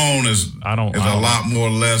doesn't mean zone is a lot more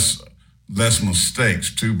less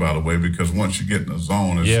mistakes too. By the way, because once you get in the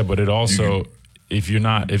zone, but it also if you're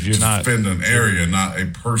not defend an area, not a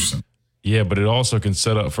person. Yeah, but it also can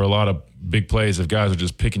set up for a lot of big plays if guys are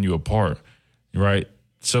just picking you apart, right?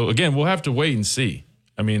 So, again, we'll have to wait and see.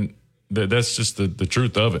 I mean, that's just the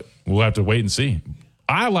truth of it. We'll have to wait and see.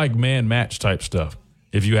 I like man match type stuff,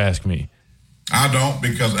 if you ask me. I don't,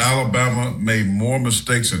 because Alabama made more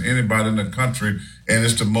mistakes than anybody in the country, and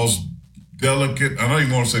it's the most delicate. I don't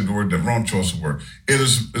even want to say the word, the wrong choice of word.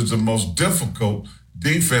 It's the most difficult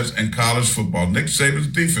defense in college football. Nick Saban's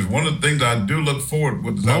defense. One of the things I do look forward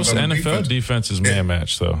with most NFL defense is man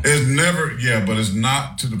match, though. It's never, but it's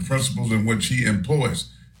not to the principles in which he employs.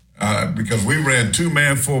 Because we ran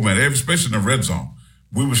 2-man, 4-man, especially in the red zone.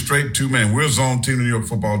 We were straight 2-man. We're a zone team, New York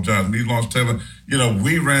Football Giants. Me, Lawrence Taylor.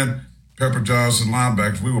 We ran Pepper Johnson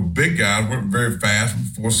linebackers. We were big guys. We weren't very fast,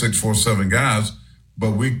 4'6", 4'7" guys.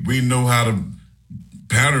 But we knew how to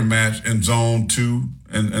pattern match in zone 2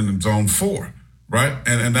 and in zone 4. Right?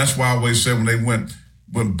 And that's why I always said when they went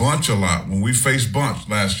bunch a lot, when we faced bunch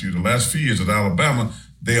last year, the last few years at Alabama,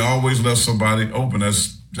 they always left somebody open.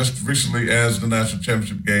 That's just recently as the national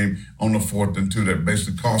championship game on the 4th and 2 that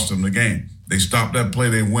basically cost them the game. They stop that play,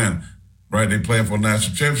 they win, right? They playing for a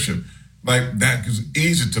national championship. Like, that is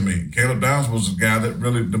easy to me. Caleb Downs was the guy that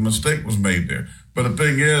really, the mistake was made there. But the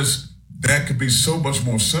thing is, that could be so much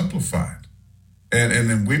more simplified. And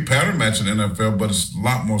then we pattern match in the NFL, but it's a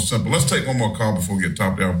lot more simple. Let's take one more call before we get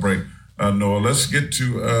top of the hour break. Noah, let's get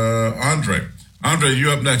to Andre. Andre,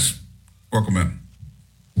 you up next. Welcome in.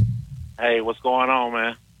 Hey, what's going on,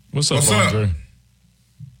 man? What's up, Andre?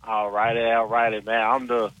 All righty, man. I'm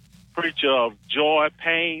the preacher of joy,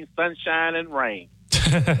 pain, sunshine, and rain.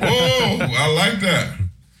 Whoa, I like that.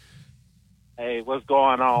 Hey, what's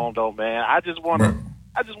going on, though, man? I just want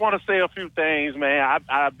to say a few things, man.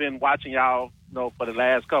 I've been watching y'all, for the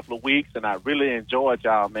last couple of weeks, and I really enjoyed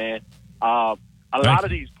y'all, man. A lot of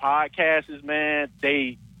these podcasts, man,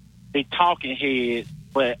 they talking heads,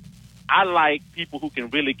 but I like people who can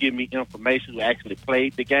really give me information, who actually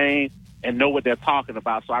played the game and know what they're talking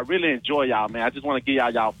about. So I really enjoy y'all, man. I just want to give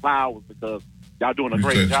y'all flowers because y'all doing a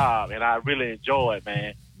great job, and I really enjoy it,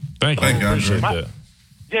 man. Thank you. I appreciate that.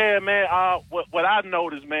 Yeah, man. What I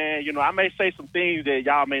noticed, man, I may say some things that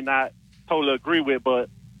y'all may not totally agree with, but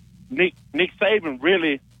Nick Saban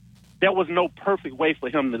really, there was no perfect way for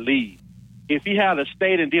him to lead. If he had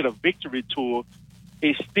stayed and did a victory tour,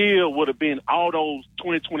 it still would have been all those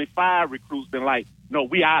 2025 recruits been like, no,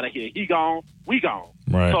 we out of here. He gone, we gone.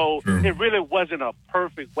 Right. So it really wasn't a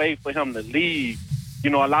perfect way for him to leave. A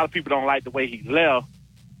lot of people don't like the way he left.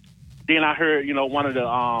 Then I heard, one of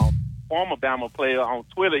the former Bama players on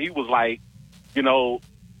Twitter, he was like,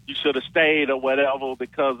 you should have stayed or whatever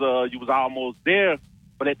because you was almost there.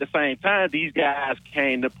 But at the same time, these guys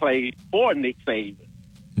came to play for Nick Saban.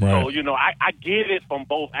 Right. So, I get it from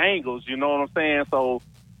both angles, you know what I'm saying? So,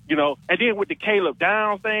 and then with the Caleb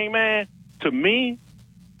Downs thing, man, to me,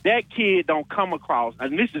 that kid don't come across,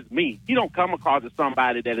 and this is me, he don't come across as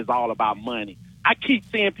somebody that is all about money. I keep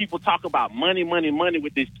seeing people talk about money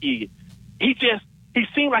with this kid. He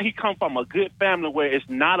seems like he come from a good family where it's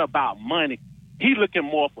not about money. He looking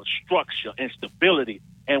more for structure and stability.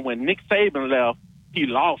 And when Nick Saban left, he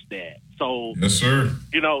lost that. So, yes, sir.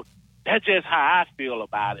 That's just how I feel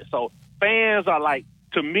about it. So fans are like,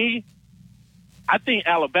 to me, I think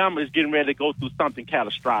Alabama is getting ready to go through something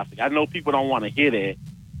catastrophic. I know people don't want to hear that.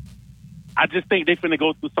 I just think they're finna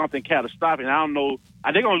go through something catastrophic. And I don't know,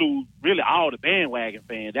 they're going to lose really all the bandwagon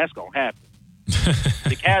fans. That's going to happen.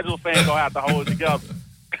 The casual fans going to have to hold it together.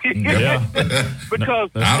 Yeah. Because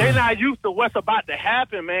they're not used to what's about to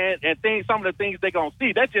happen, man, and some of the things they're going to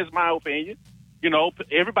see. That's just my opinion.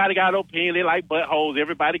 Everybody got an opinion. They like buttholes.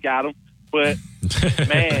 Everybody got them. But,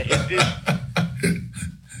 man, it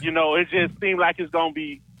just seems like it's going to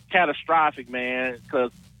be catastrophic, man,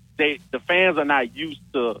 because the fans are not used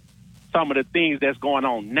to some of the things that's going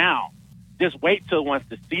on now. Just wait till once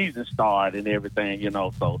the season starts and everything,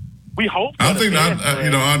 So we hope. I think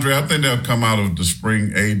Andre, I think they'll come out of the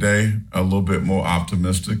spring A-Day a little bit more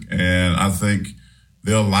optimistic, and I think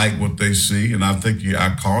they'll like what they see. And I think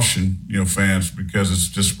I caution fans because it's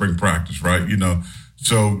just spring practice, right?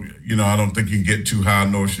 So I don't think you can get too high,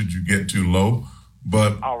 nor should you get too low.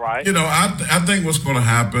 But all right, I think what's going to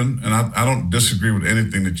happen, and I don't disagree with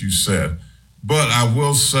anything that you said, but I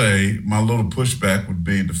will say my little pushback would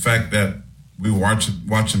be the fact that we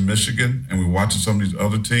watching Michigan and we're watching some of these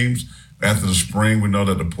other teams. After the spring, we know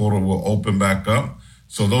that the portal will open back up.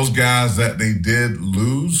 So those guys that they did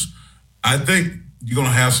lose, I think you're going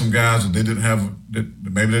to have some guys that they didn't have,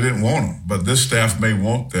 maybe they didn't want them, but this staff may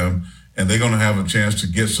want them, and they're going to have a chance to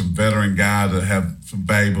get some veteran guys that have some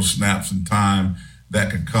valuable snaps and time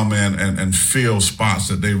that can come in and fill spots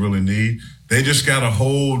that they really need. They just got to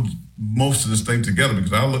hold most of this thing together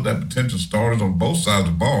because I looked at potential starters on both sides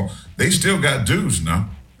of the ball. They still got dudes now.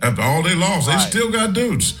 After all they lost, they still got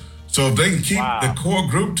dudes. So if they can keep the core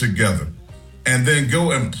group together and then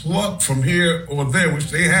go and pluck from here or there, which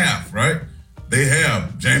they have, right? They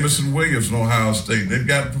have Jamison Williams from Ohio State. They've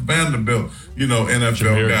got Vanderbilt,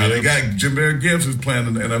 NFL guy. They got Jahmyr Gibbs who's playing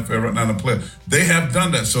in the NFL right now. They have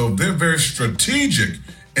done that. So they're very strategic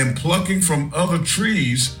in plucking from other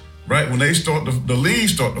trees, right? When they start the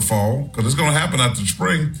leaves start to fall, because it's going to happen after the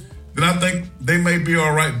spring, then I think they may be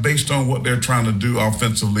all right based on what they're trying to do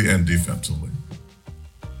offensively and defensively.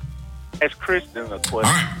 As Christian, a question. All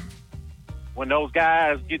right. When those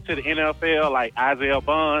guys get to the NFL, like Isaiah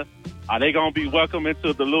Bond, are they going to be welcome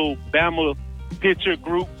into the little Bama pitcher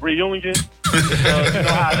group reunion?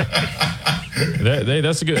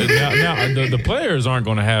 That's a good. Now the players aren't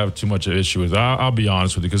going to have too much of an issue with it. I'll be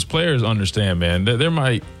honest with you, because players understand, man. There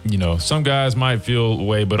might, some guys might feel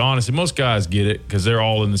away, but honestly, most guys get it because they're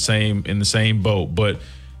all in the same boat. But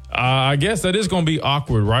I guess that is going to be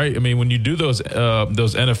awkward, right? I mean, when you do those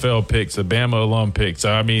NFL picks, the Bama alum picks,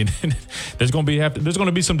 I mean, there's going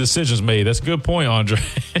to be some decisions made. That's a good point, Andre.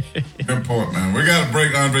 Good point, man. We got a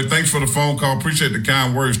break, Andre. Thanks for the phone call. Appreciate the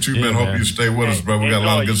kind words, too, man. Hope you stay with us, bro. We got a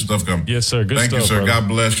lot of good stuff coming. Yes, sir. Good Thank stuff, you, sir. brother. God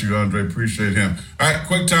bless you, Andre. Appreciate him. All right,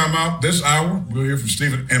 quick time out. This hour, we'll hear from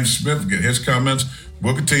Stephen M. Smith, get his comments.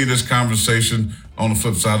 We'll continue this conversation on the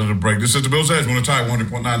flip side of the break. This is the Bill's Edge. We're on the Tide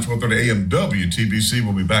 100.9, 1230 AM WTBC.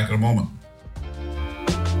 We'll be back in a moment.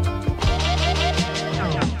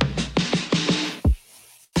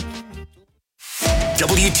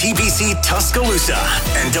 WTBC Tuscaloosa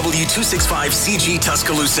and W265CG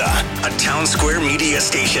Tuscaloosa, a Town Square media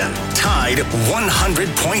station. Tide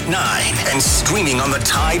 100.9 and streaming on the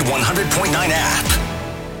Tide 100.9 app.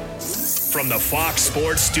 From the Fox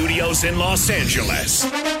Sports Studios in Los Angeles,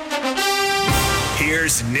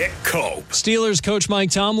 here's Nick Cope. Steelers coach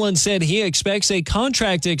Mike Tomlin said he expects a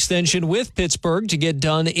contract extension with Pittsburgh to get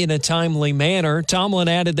done in a timely manner. Tomlin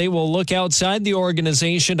added they will look outside the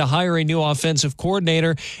organization to hire a new offensive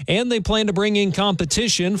coordinator, and they plan to bring in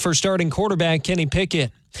competition for starting quarterback Kenny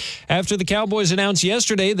Pickett. After the Cowboys announced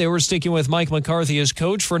yesterday they were sticking with Mike McCarthy as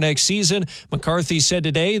coach for next season, McCarthy said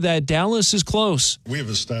today that Dallas is close. We have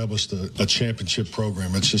established a championship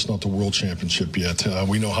program. It's just not the world championship yet.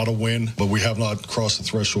 We know how to win, but we have not crossed the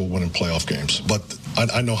threshold winning playoff games. But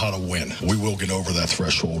I know how to win. We will get over that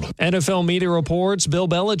threshold. NFL media reports Bill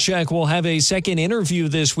Belichick will have a second interview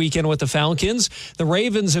this weekend with the Falcons. The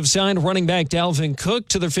Ravens have signed running back Dalvin Cook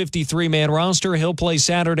to their 53-man roster. He'll play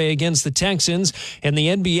Saturday against the Texans, and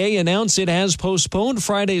the NBA announced it has postponed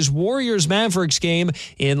Friday's Warriors-Mavericks game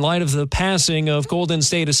in light of the passing of Golden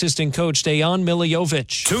State assistant coach Dejan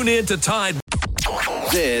Miljovic. Tune in to Tide.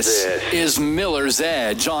 This is Miller's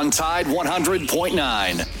Edge on Tide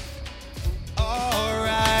 100.9. All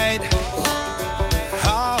right,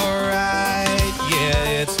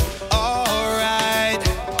 yeah, it's all right.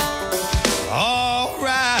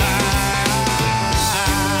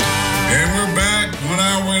 And we're back. 1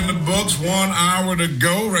 hour in the books, 1 hour to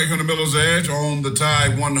go. Right here on the Miller's Edge on the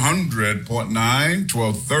Tide 100.9,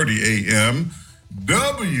 1230 a.m.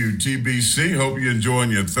 WTBC. Hope you're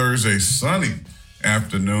enjoying your Thursday sunny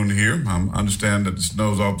afternoon here. I understand that the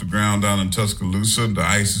snow's off the ground down in Tuscaloosa. The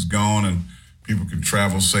ice is gone and people can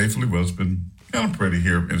travel safely. Well, it's been kind of pretty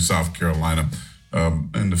here in South Carolina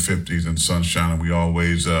in the 50s and sunshine. And we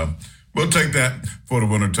always we'll take that for the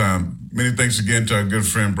wintertime. Many thanks again to our good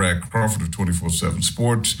friend Brad Crawford of 24/7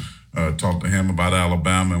 Sports. Talked to him about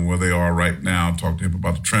Alabama and where they are right now. Talked to him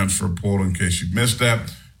about the transfer portal in case you missed that.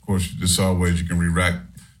 Of course, as always, you can re-rack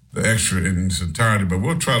the extra in its entirety, but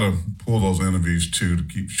we'll try to pull those interviews too to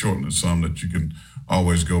keep shortening it some that you can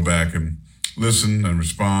always go back and listen and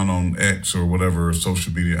respond on X or whatever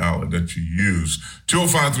social media outlet that you use.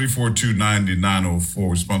 205-342-9904.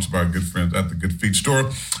 We're sponsored by our good friends at the Good Feet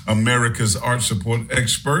Store, America's art support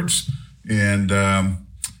experts, and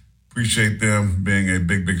appreciate them being a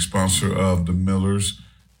big sponsor of the Miller's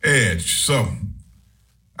Edge. So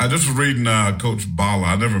I just was reading Coach Bala.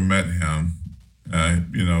 I never met him.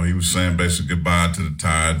 He was saying basically goodbye to the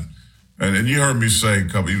Tide. And you heard me say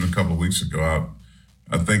even a couple of weeks ago,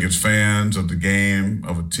 I think as fans of the game,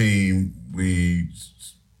 of a team, we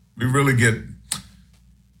really get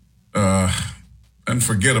and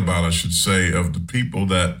forget about, I should say, of the people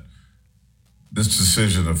that this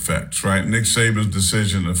decision affects, right? Nick Saban's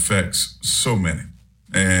decision affects so many,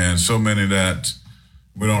 and so many that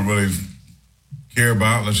we don't really care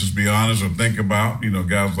about, let's just be honest, or think about,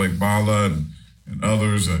 guys like Bala and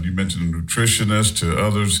others. You mentioned a nutritionist, to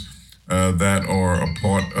others that are a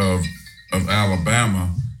part of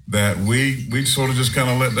Alabama, that we sort of just kind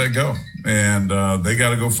of let that go. And they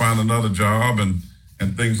got to go find another job and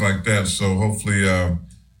things like that. So hopefully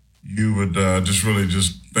you would just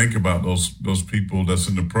think about those people that's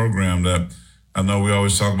in the program. That I know we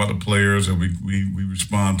always talk about the players and we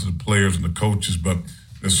respond to the players and the coaches, but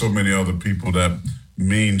there's so many other people that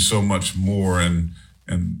mean so much more and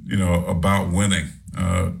about winning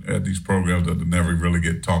at these programs that never really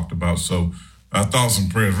get talked about. So thoughts and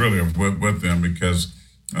prayers really with them because,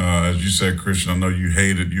 as you said, Christian, I know you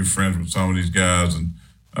hated, you're friends with some of these guys, and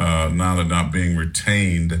now they're not being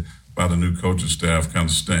retained by the new coaching staff kind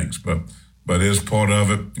of stinks. But it is part of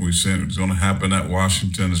it. We said it's going to happen at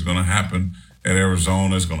Washington. It's going to happen at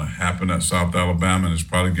Arizona. It's going to happen at South Alabama, and it's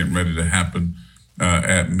probably getting ready to happen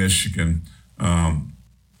at Michigan,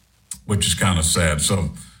 which is kind of sad.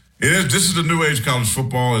 So this is the new age. College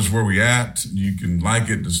football is where we at. You can like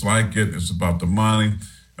it, dislike it. It's about the money.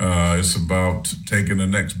 It's about taking the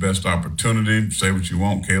next best opportunity. Say what you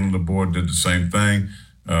want. Kalen DeBoer did the same thing.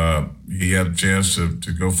 He had a chance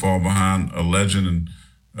to go fall behind a legend and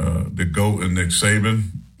the GOAT and Nick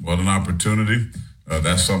Saban. What an opportunity.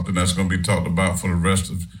 That's something that's going to be talked about for the rest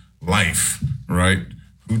of life, right?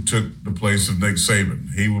 Who took the place of Nick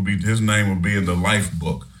Saban? His name will be in the life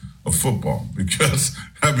book of football because,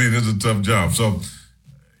 it's a tough job. So,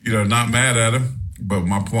 not mad at him, but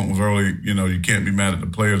my point was earlier, you can't be mad at the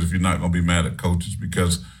players if you're not going to be mad at coaches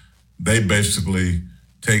because they basically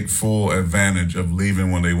take full advantage of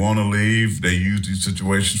leaving when they want to leave. They use these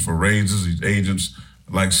situations for raises. These agents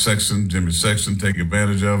like Jimmy Sexton, take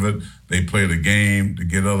advantage of it. They play the game to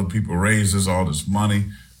get other people raises, all this money.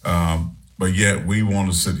 But yet we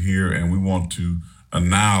want to sit here and we want to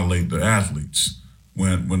annihilate the athletes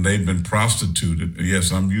when they've been prostituted.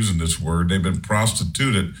 Yes, I'm using this word. They've been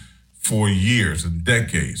prostituted for years and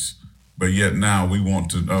decades. But yet now we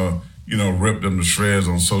want to, rip them to shreds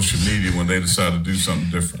on social media when they decide to do something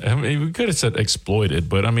different. We could have said exploited,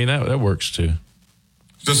 but that works too.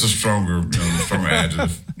 Just a stronger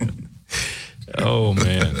adjective. Oh,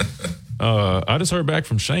 man. I just heard back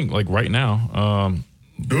from Shank, right now.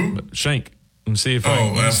 Who? Shank. Let me see if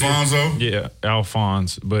Alfonso? Yeah,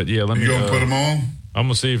 Alphonse. But, yeah, let me... You going to put him on? I'm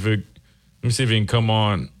going to see if he can come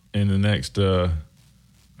on in the next... we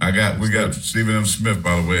got Stephen M. Smith,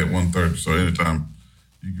 by the way, at 1:30, so anytime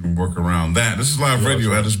you can work around that. This is live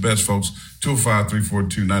radio at its best, folks.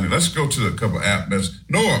 205-342-90. Let's go to a couple app messages.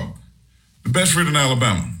 Noah, the best reader in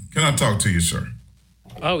Alabama. Can I talk to you, sir?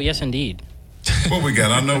 Oh, yes, indeed. What we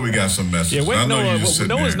got? I know we got some messages. Yeah, wait,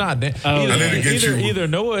 Noah's not there. Either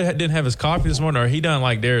Noah didn't have his coffee this morning, or he done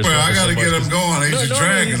like theirs. Well, I got to get him going. He's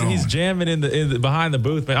dragging on. He's jamming in the behind the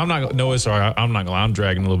booth, man. I'm not gonna lie. I'm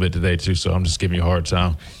dragging a little bit today too, so I'm just giving you a hard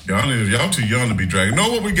time. Y'all too young to be dragging.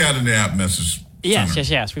 Know what we got in the app message?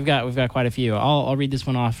 Yes. We've got quite a few. I'll read this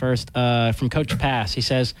one off first. From Coach Pass, he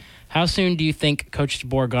says, "How soon do you think Coach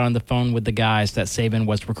DeBoer got on the phone with the guys that Saban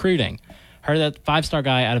was recruiting? Heard that 5-star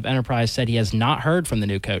guy out of Enterprise said he has not heard from the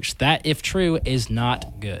new coach. That, if true, is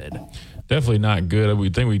not good." Definitely not good. We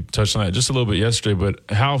think we touched on that just a little bit yesterday, but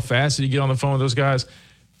how fast did you get on the phone with those guys?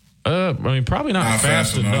 Probably not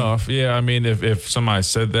fast enough. Yeah, if somebody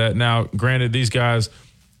said that. Now, granted, these guys,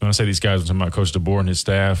 when I say these guys, I'm talking about Coach DeBoer and his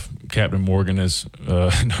staff. Captain Morgan, as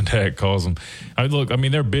Dad calls them.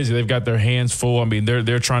 They're busy. They've got their hands full.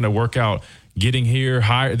 They're trying to work out getting here.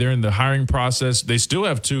 They're in the hiring process. They still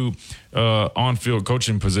have 2 on-field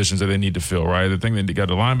coaching positions that they need to fill, right? I think they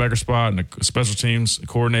got a linebacker spot and a special teams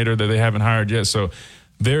coordinator that they haven't hired yet. So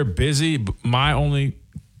they're busy. My only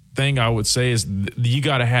thing I would say is you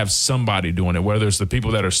got to have somebody doing it, whether it's the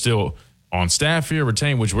people that are still on staff here,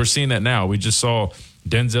 retained, which we're seeing that now. We just saw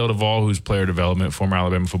Denzel Duvall, who's player development, former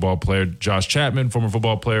Alabama football player. Josh Chapman, former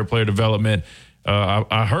football player, player development.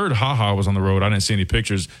 I heard HaHa was on the road. I didn't see any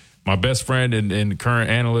pictures. My best friend and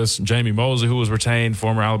current analyst, Jamie Mosley, who was retained,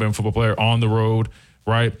 former Alabama football player, on the road,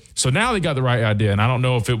 right? So now they got the right idea, and I don't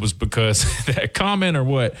know if it was because that comment or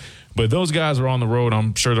what, but those guys are on the road.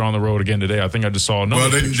 I'm sure they're on the road again today. I think I just saw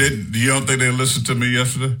another picture. You don't think they listened to me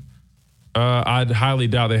yesterday? I highly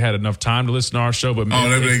doubt they had enough time to listen to our show, but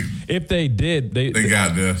if they did, they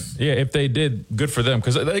got this. Yeah, if they did, good for them.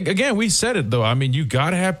 Because, again, we said it, though. You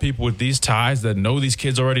got to have people with these ties that know these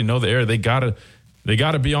kids already know the area. They got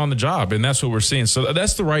to be on the job, and that's what we're seeing. So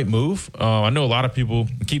that's the right move. I know a lot of people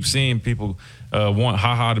keep seeing people want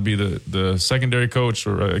HaHa to be the secondary coach,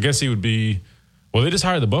 or I guess he would be. Well, they just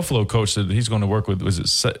hired the Buffalo coach that he's going to work with. Was it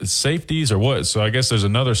safeties or what? So I guess there's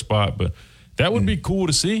another spot, but that would be cool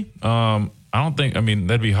to see. I don't think.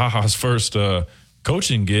 That'd be HaHa's first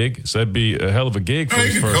coaching gig, so that'd be a hell of a gig for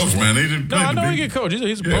his first coach, one. Man. I know he can coach.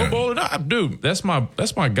 He's a Pro Bowler. Dude, that's my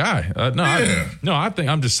guy. I think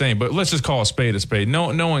I'm just saying, but let's just call a spade a spade.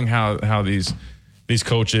 Knowing how these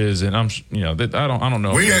coaches, and I don't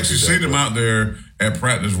know. We actually see them out there at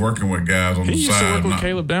practice working with guys on the side. He used to work with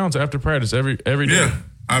Caleb Downs after practice every day. Yeah,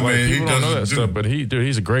 people don't know that stuff, but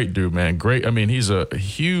he's a great dude, man. Great. He's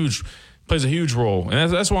plays a huge role,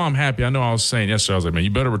 and that's why I'm happy. I know I was saying yesterday, I was like, man,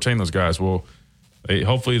 you better retain those guys. Well,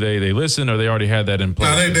 hopefully they listen, or they already had that in place.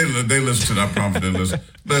 No, they listen to that. I promise they listen.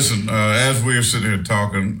 Listen, as we are sitting here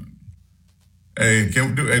talking,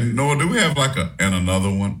 Noah, do we have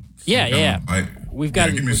another one? Yeah. We've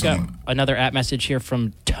got another app message here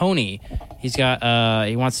from Tony. He's got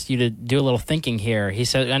he wants you to do a little thinking here. He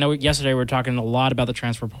said, I know yesterday we were talking a lot about the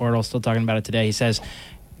transfer portal, still talking about it today. He says,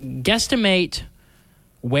 guesstimate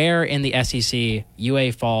where in the SEC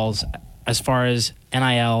UA falls as far as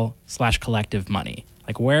NIL/collective money.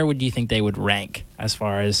 Where would you think they would rank as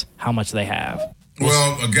far as how much they have?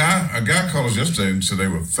 Well, a guy called us yesterday and said they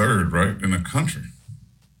were third, right, in the country.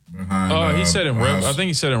 Behind. He said I think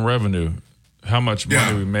he said in revenue. how much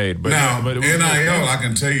money we made. But now, but NIL, I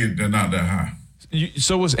can tell you they're not that high.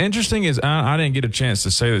 So what's interesting is I didn't get a chance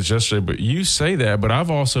to say this yesterday, but you say that, but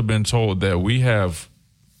I've also been told that we have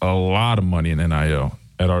a lot of money in NIL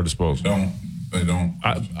at our disposal. They don't.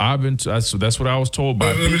 That's what I was told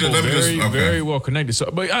by people very well connected. So,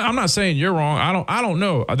 but I'm not saying you're wrong. I don't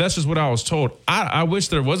know. That's just what I was told. I wish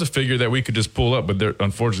there was a figure that we could just pull up, but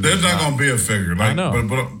unfortunately there's not going to be a figure. I know.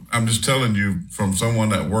 But I'm just telling you from someone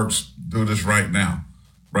that works through this right now,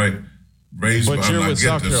 right? But you're with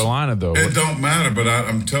South Carolina, though. It don't matter. But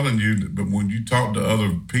I'm telling you. But when you talk to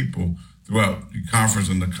other people throughout the conference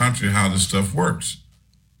in the country, how this stuff works.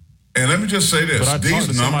 And let me just say this: but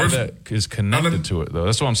these numbers that is connected to it, though.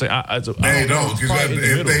 That's what I'm saying. They don't.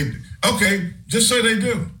 Just say they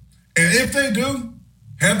do, and if they do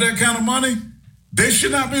have that kind of money, they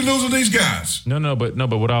should not be losing these guys. No. But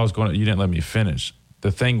what I was going, you didn't let me finish.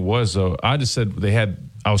 The thing was, though, I just said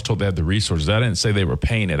I was told they had the resources. I didn't say they were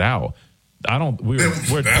paying it out. That's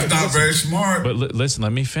not very smart. But listen,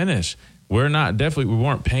 let me finish. We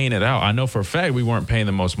weren't paying it out. I know for a fact we weren't paying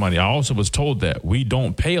the most money. I also was told that we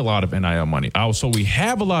don't pay a lot of NIL money. So we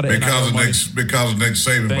have a lot of NIL money. Because of Nick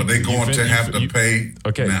Saban, but they're going to have to pay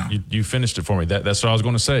now. You finished it for me. That's what I was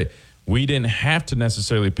going to say. We didn't have to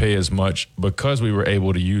necessarily pay as much because we were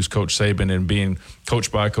able to use Coach Saban and being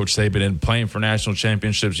coached by Coach Saban and playing for national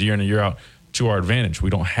championships year in and year out to our advantage. We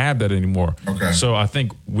don't have that anymore. Okay. So I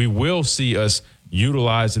think we will see us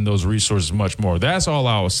utilizing those resources much more. That's all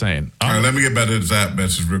I was saying. All right, let me get back to that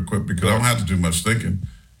message real quick because I don't have to do much thinking.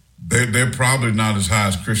 They're probably not as high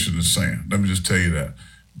as Christian is saying. Let me just tell you that.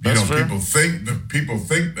 Fair. People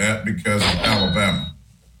think that because of Alabama,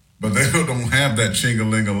 but they don't have that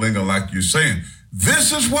chinga-linga-linga like you're saying.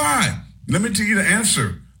 This is why. Let me tell you the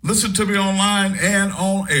answer. Listen to me online and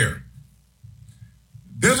on air.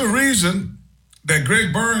 There's a reason that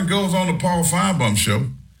Greg Byrne goes on the Paul Feinbaum show.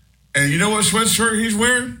 And you know what sweatshirt he's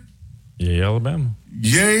wearing? Yay, Alabama.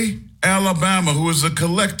 Yay, Alabama, who is a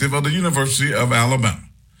collective of the University of Alabama.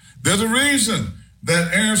 There's a reason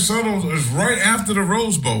that Aaron Suttles is right after the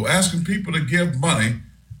Rose Bowl asking people to give money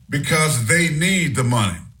because they need the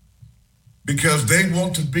money. Because they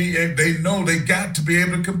know they got to be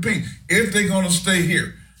able to compete if they're going to stay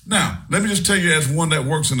here. Now, let me just tell you as one that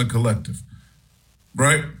works in the collective,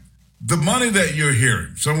 right? The money that you're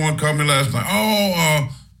hearing, someone called me last night,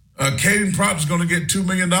 Caden Prop is going to get $2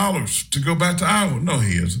 million to go back to Iowa. No,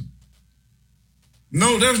 he isn't.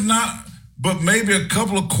 No, there's not, but maybe a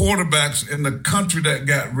couple of quarterbacks in the country that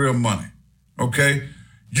got real money, okay?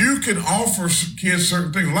 You can offer kids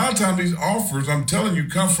certain things. A lot of times these offers, I'm telling you,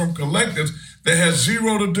 come from collectives that has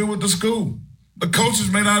zero to do with the school. The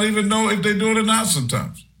coaches may not even know if they do it or not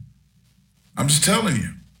sometimes. I'm just telling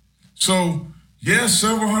you. So, yes,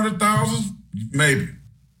 several $100,000, maybe,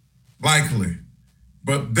 likely.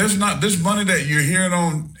 But there's not this money that you're hearing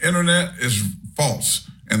on internet is false,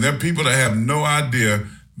 and there are people that have no idea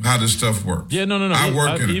how this stuff works. Yeah, no.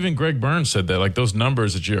 Even Greg Burns said that. Like those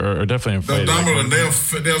numbers that are definitely inflated. Those numbers, and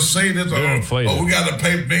they'll say this. We got to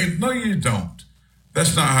pay me. No, you don't.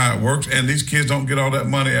 That's not how it works. And these kids don't get all that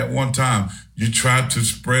money at one time. You try to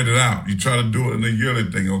spread it out. You try to do it in a yearly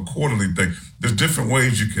thing or a quarterly thing. There's different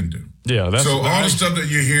ways you can do. Yeah, all the stuff that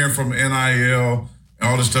you're hearing from NIL.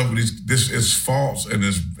 All this stuff, this is false and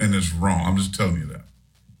it's wrong. I'm just telling you that.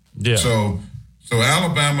 Yeah. So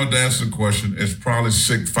Alabama, to answer the question, is probably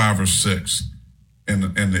 5 or 6 in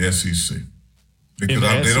the SEC because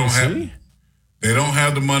they don't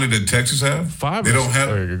have the money that Texas have. Go ahead.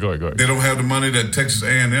 They don't have the money that Texas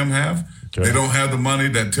A&M have. Okay. They don't have the money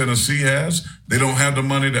that Tennessee has. They don't have the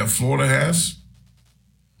money that Florida has.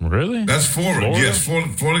 Really? That's Florida. Yes,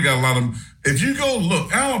 Florida got a lot of. If you go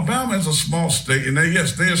look, Alabama is a small state, and they are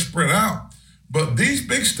spread out. But these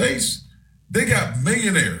big states, they got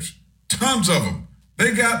millionaires, tons of them.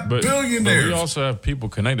 They got billionaires. But we also have people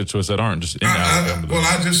connected to us that aren't just in Alabama.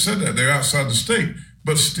 I just said that. They're outside the state.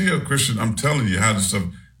 But still, Christian, I'm telling you how this stuff,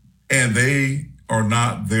 and they are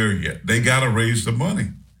not there yet. They got to raise the money.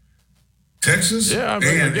 Texas, I'll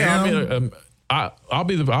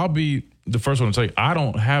be the first one to tell you, I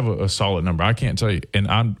don't have a solid number. I can't tell you,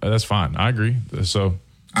 and that's fine. I agree. So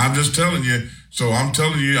I'm just telling you. So I'm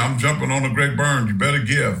telling you, I'm jumping on the Greg Byrne. You better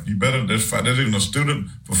give. You better. There's even a student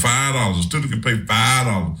for $5. A student can pay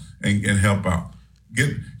 $5 and help out.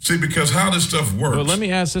 Because how this stuff works. But let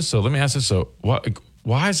me ask this. So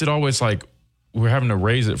why is it always like we're having to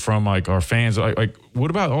raise it from like our fans? Like what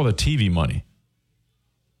about all the TV money?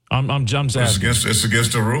 I'm asking. It's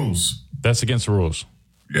against the rules. That's against the rules.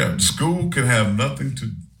 Yeah, the school can have nothing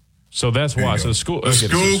to. So that's why. So the school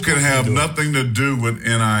can have nothing to do with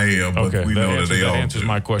NIL, but we know that they all answers do.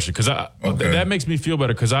 my question because that makes me feel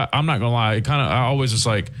better because I'm not gonna lie. I always just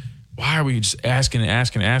like, why are we just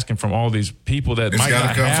asking from all these people that might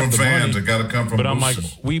not have the money? It's got to come from fans. It got to come from. But boosters. I'm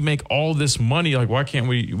like, we make all this money. Like, why can't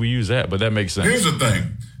we use that? But that makes sense. Here's the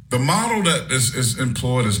thing: the model that is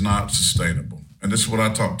employed is not sustainable, and this is what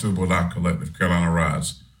I talked to about our collective, Carolina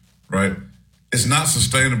Rise. Right? It's not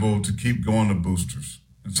sustainable to keep going to boosters.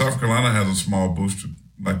 And South Carolina has a small booster,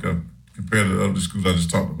 compared to the other schools I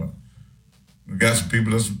just talked about. We got some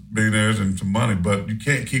people that's billionaires and some money, but you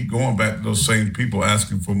can't keep going back to those same people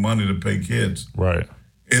asking for money to pay kids. Right.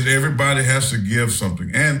 Everybody has to give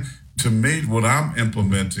something. And to me, what I'm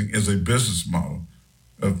implementing is a business model.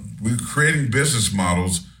 We're creating business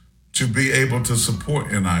models to be able to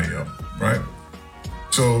support NIL, right?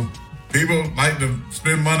 So people like to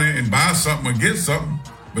spend money and buy something or get something,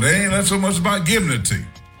 but they ain't so much about giving it to you,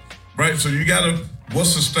 right? So you got to,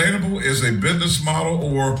 what's sustainable is a business model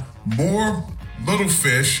or more little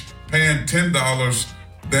fish paying $10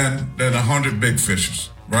 than 100 big fishes,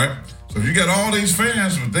 right? So if you got all these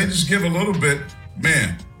fans, but they just give a little bit,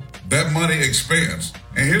 man, that money expands.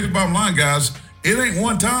 And here's the bottom line, guys. It ain't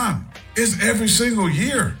one time. It's every single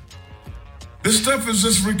year. This stuff is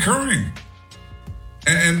just recurring.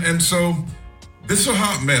 And so this is a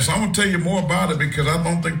hot mess. I'm going to tell you more about it because I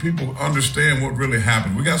don't think people understand what really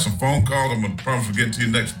happened. We got some phone calls. I'm going to promise we'll get to you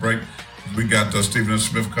next break. We got Stephen and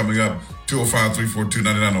Smith coming up,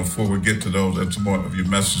 205-342-9904. We'll get to those and some more of your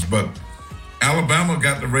messages. But Alabama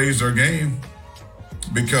got to raise their game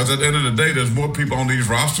because at the end of the day, there's more people on these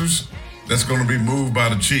rosters that's going to be moved by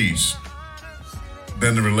the cheese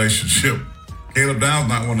than the relationship. Caleb Downs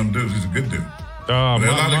not one of them dudes. He's a good dude.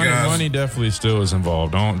 Money definitely still is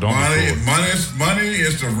involved. Don't money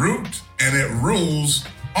is the root, and it rules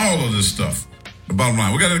all of this stuff. The bottom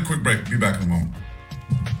line. We got a quick break. Be back in a moment.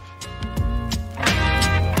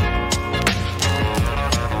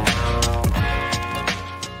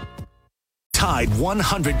 Tide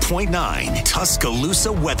 100.9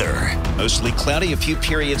 Tuscaloosa weather. Mostly cloudy, a few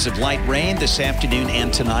periods of light rain this afternoon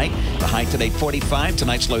and tonight. The high today 45,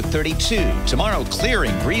 tonight's low 32. Tomorrow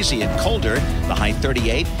clearing, breezy and colder, the high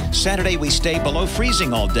 38. Saturday we stay below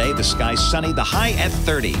freezing all day. The sky's sunny, the high at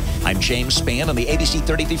 30. I'm James Spann on the ABC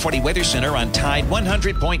 3340 Weather Center on Tide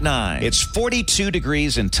 100.9. It's 42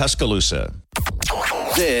 degrees in Tuscaloosa.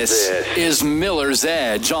 This is Miller's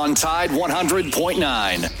Edge on Tide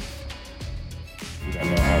 100.9. I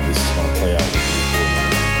know how this is going to play out.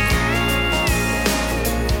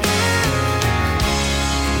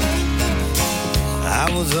 I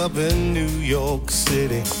was up in New York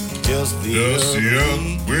City just the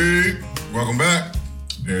other week. Welcome back.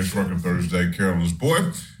 There's Trucking Thursday, Carolyn's boy.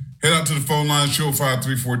 Head out to the phone line,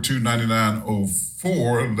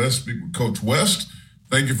 205-342-9904. Let's speak with Coach West.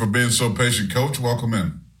 Thank you for being so patient, Coach. Welcome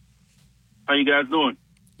in. How you guys doing?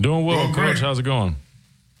 Doing well, Coach. Great. How's it going?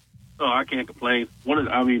 Oh, I can't complain.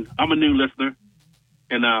 I'm a new listener,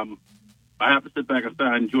 and I have to sit back and say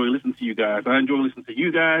I enjoy listening to you guys. I enjoy listening to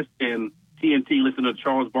you guys and TNT, listening to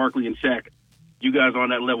Charles Barkley and Shaq. You guys are on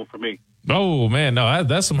that level for me. Oh, man, no,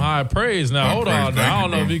 that's some high praise. Now, hold on. I don't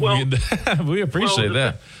know if you can get that. We appreciate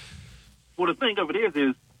that. Well, the thing of it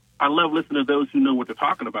is I love listening to those who know what they're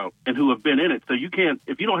talking about and who have been in it. So you can't,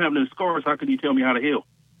 if you don't have no scars, how can you tell me how to heal?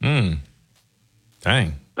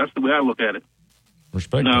 Dang. That's the way I look at it.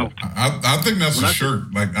 Respect that. I think that's a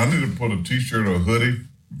shirt. Like, I need to put a T-shirt or a hoodie.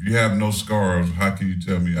 If you have no scars, how can you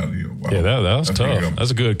tell me how to heal? Wow. Yeah, that was tough.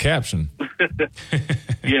 That's a good caption.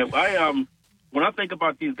 Yeah, when I think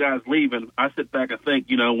about these guys leaving, I sit back and think,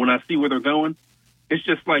 when I see where they're going, it's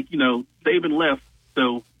just like, Saban left,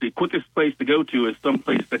 so the quickest place to go to is some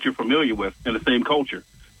place that you're familiar with in the same culture,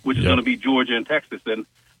 which is going to be Georgia and Texas. And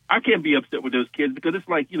I can't be upset with those kids because it's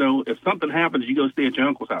like, if something happens, you go stay at your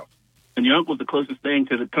uncle's house. And your uncle's the closest thing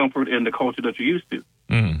to the comfort and the culture that you're used to.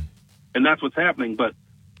 And that's what's happening. But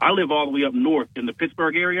I live all the way up north in the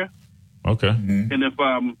Pittsburgh area. Okay. And if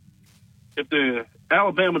the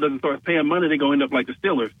Alabama doesn't start paying money, they're going to end up like the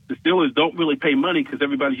Steelers. The Steelers don't really pay money because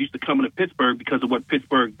everybody's used to coming to Pittsburgh because of what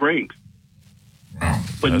Pittsburgh brings.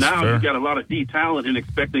 But that's now fair. you've got a lot of D talent and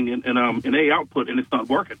expecting an A output, and it's not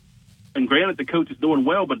working. And granted, the coach is doing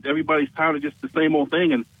well, but everybody's tired of just the same old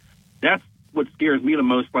thing. And that's what scares me the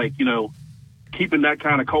most, like, keeping that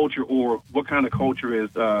kind of culture, or what kind of culture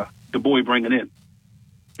is the boy bringing in?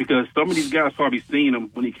 Because some of these guys probably seen him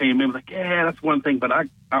when he came in, like, yeah, that's one thing, but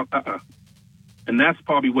and that's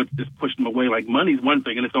probably what just pushed him away. Like, money's one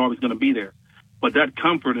thing, and it's always going to be there. But that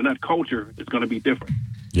comfort and that culture is going to be different.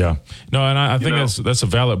 Yeah. No, and I think that's a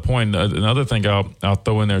valid point. Another thing I'll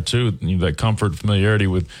throw in there too, that comfort, familiarity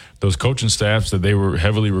with those coaching staffs that they were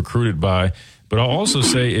heavily recruited by. But I'll also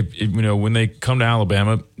say, if when they come to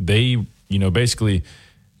Alabama, they, basically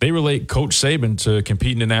they relate Coach Saban to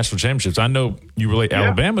competing in national championships. I know you relate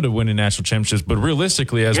Alabama to winning national championships, but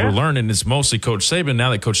realistically, as we're learning, it's mostly Coach Saban. Now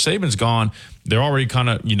that Coach Saban's gone, they're already kind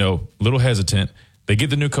of, a little hesitant. They get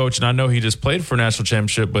the new coach, and I know he just played for a national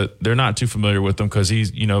championship, but they're not too familiar with him because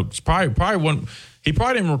he's, probably one. He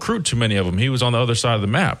probably didn't recruit too many of them. He was on the other side of the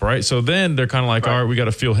map, right? So then they're kind of like, all right, we got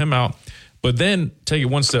to feel him out. But then take it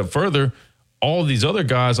one step further. All of these other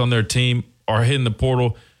guys on their team are hitting the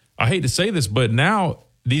portal. I hate to say this, but now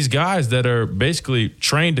these guys that are basically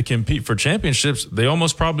trained to compete for championships, they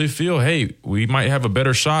almost probably feel, hey, we might have a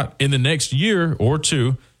better shot in the next year or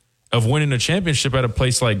two of winning a championship at a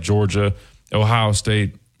place like Georgia, Ohio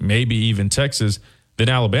State, maybe even Texas, than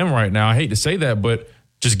Alabama right now. I hate to say that, but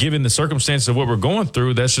just given the circumstances of what we're going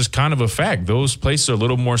through, that's just kind of a fact. Those places are a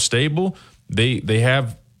little more stable. They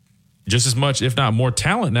have just as much, if not more,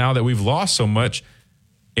 talent now that we've lost so much,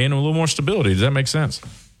 and a little more stability. Does that make sense?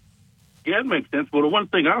 Yeah, it makes sense. Well, the one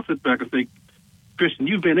thing I'll sit back and think, Christian,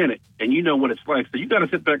 you've been in it, and you know what it's like. So you got to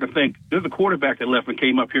sit back and think, there's a quarterback that left and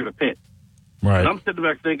came up here to Pitt. Right. And I'm sitting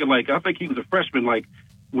back thinking, I think he was a freshman.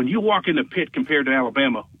 When you walk into Pitt compared to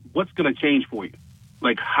Alabama, what's going to change for you?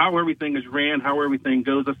 How everything is ran, how everything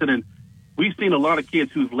goes. I said, and we've seen a lot of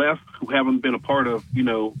kids who've left who haven't been a part of,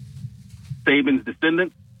 Saban's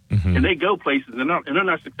descendants, and they go places and they're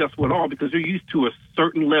not successful at all because they're used to a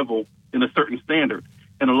certain level and a certain standard.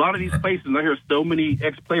 And a lot of these places, I hear so many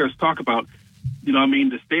ex-players talk about,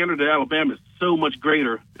 the standard at Alabama is so much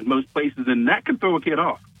greater in most places, and that can throw a kid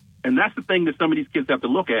off. And that's the thing that some of these kids have to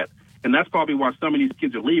look at. And that's probably why some of these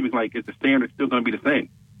kids are leaving. Is the standard still going to be the same?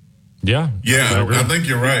 Yeah. Yeah, I think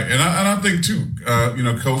you're right. And I think, too,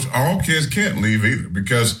 Coach, all kids can't leave either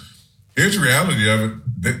because here's the reality of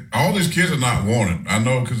it. All these kids are not wanted. I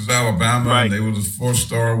know because it's Alabama and they were the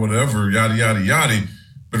 4-star, whatever, yada, yada, yada.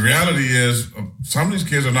 But the reality is some of these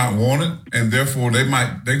kids are not wanted, and therefore they're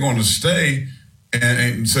going to stay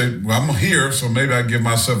and say, well, I'm here, so maybe I give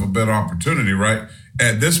myself a better opportunity, right,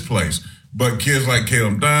 at this place. But kids like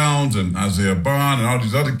Caleb Downs and Isaiah Bond and all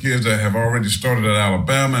these other kids that have already started at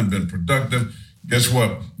Alabama and been productive, guess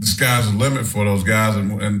what? The sky's the limit for those guys,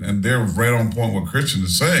 and they're right on point what Christian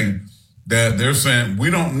is saying, that they're saying, we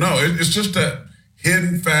don't know. It's just that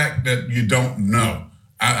hidden fact that you don't know.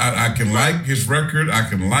 I can like his record. I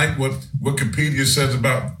can like what Wikipedia says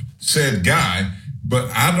about said guy,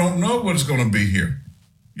 but I don't know what it's going to be here.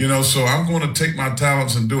 So I'm going to take my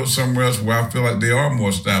talents and do it somewhere else where I feel like they are more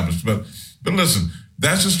established. But listen,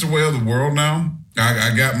 that's just the way of the world now.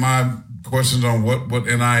 I got my questions on what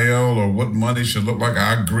NIL or what money should look like.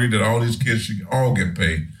 I agree that all these kids should all get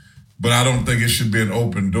paid, but I don't think it should be an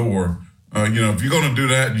open door. If you're going to do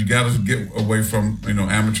that, you got to get away from,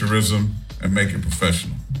 amateurism and make it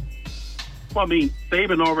professional. Well,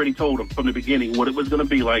 Saban already told him from the beginning what it was going to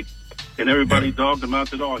be like, and everybody dogged him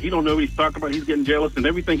out at all. He don't know what he's talking about. He's getting jealous, and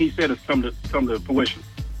everything he said has come to fruition.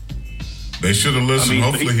 They should have listened.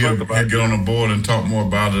 Hopefully he'll get on the board and talk more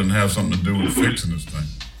about it and have something to do with fixing this thing.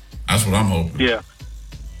 That's what I'm hoping. Yeah.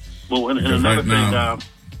 Well, and another thing.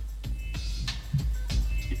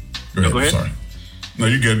 Go ahead. Sorry. No,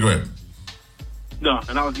 you good. Go ahead. No,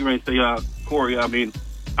 and I was getting ready to say, Corey,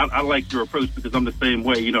 I like your approach because I'm the same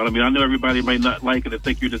way. You know what I mean? I know everybody may not like it and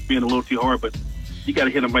think you're just being a little too hard, but you got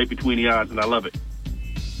to hit them right between the eyes, and I love it.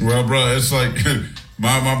 Well, bro, it's like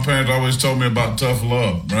my parents always told me about tough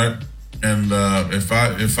love, right? And if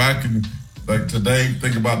I can, like today,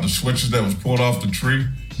 think about the switches that was pulled off the tree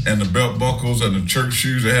and the belt buckles and the church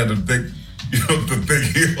shoes that had the thick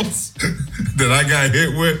heels that I got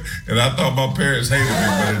hit with, and I thought my parents hated me,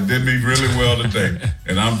 but it did me really well today,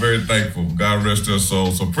 and I'm very thankful. God rest their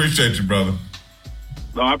souls. So appreciate you, brother.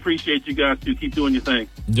 No, I appreciate you guys too. Keep doing your thing.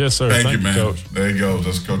 Yes, sir. Thank you, man. Coach. There you go.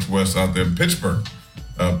 That's Coach West out there in Pittsburgh,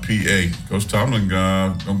 PA. Coach Tomlin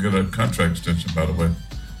gonna get a contract extension, by the way.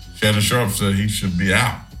 Shannon Sharp said he should be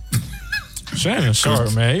out. Shannon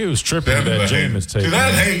Sharp, man, he was tripping with that Jameis tape.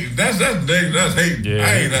 That's hate. That's hate. Yeah, I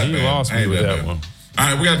hate that he man. lost me with that one. All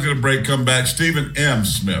right, we got to get a break. Come back. Stephen M.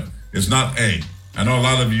 Smith. It's not A. I know a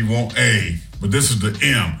lot of you want A, but this is the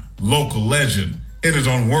M. Local legend. In his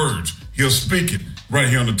own words, he'll speak it right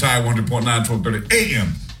here on the Tide 100.9, 1230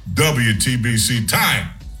 AM. WTBC Tide,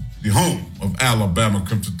 the home of Alabama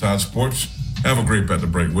Crimson Tide Sports. Have a great bet to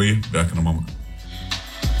break, will you? Back in a moment.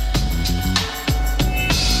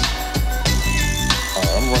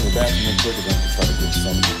 I'm running back and then quicker than to try to get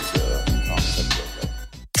some of these concepts.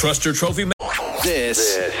 Trust your trophy.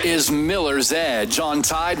 This is Miller's Edge on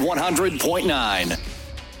Tide 100.9.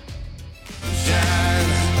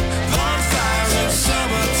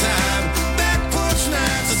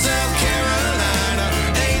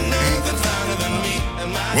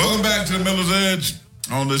 Welcome back to the Miller's Edge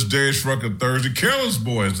on this Darius Rucker Thursday. Carolyn's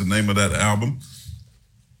Boy is the name of that album.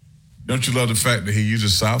 Don't you love the fact that he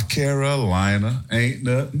uses South Carolina? Ain't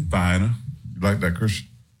nothing finer. You like that, Christian?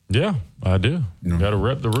 Yeah, I do. You got to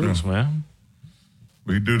rep the roots, man.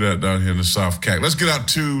 We do that down here in the South Cac. Let's get out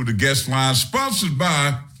to the guest line, sponsored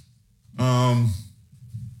by,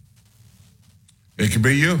 it could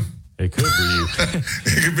be you. It could be you.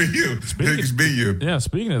 It could be you. It could be you. Yeah,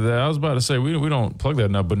 speaking of that, I was about to say, we don't plug that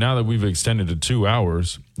enough, but now that we've extended to 2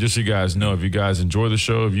 hours, just so you guys know, if you guys enjoy the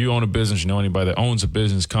show, if you own a business, you know anybody that owns a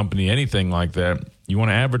business, company, anything like that, you want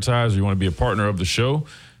to advertise or you want to be a partner of the show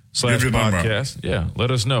 / podcast, yeah,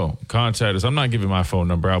 let us know. Contact us. I'm not giving my phone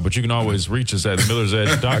number out, but you can always reach us at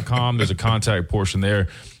millersedge.com. There's a contact portion there.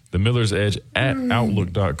 The Miller's Edge at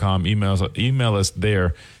outlook.com. Email us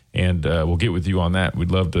there, and we'll get with you on that.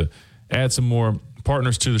 We'd love to add some more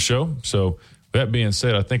partners to the show. So that being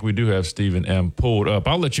said, I think we do have Stephen M. pulled up.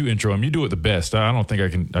 I'll let you intro him. You do it the best. I don't think I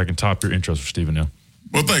can top your intros for Stephen M.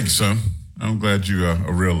 Well, thank you, son. I'm glad you're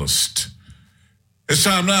a realist. It's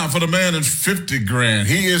time now for the man in 50 grand.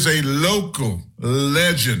 He is a local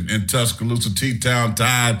legend in Tuscaloosa, T-Town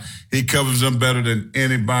Tide. He covers them better than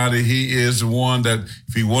anybody. He is the one that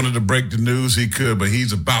if he wanted to break the news, he could, but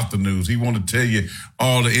he's about the news. He wanted to tell you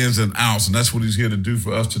all the ins and outs, and that's what he's here to do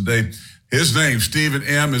for us today. His name, Stephen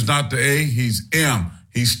M., is not the A, he's M.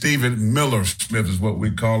 He's Stephen Miller Smith is what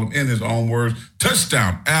we call him in his own words.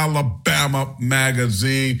 Touchdown, Alabama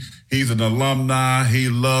Magazine. He's an alumni. He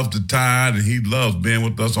loves the Tide, and he loves being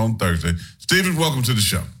with us on Thursday. Stephen, welcome to the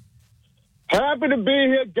show. Happy to be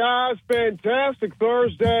here, guys. Fantastic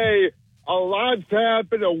Thursday. A lot's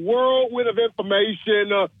happened, a whirlwind of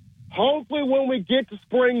information. Hopefully when we get to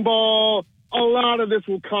spring ball, a lot of this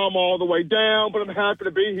will calm all the way down, but I'm happy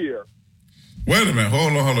to be here. Wait a minute,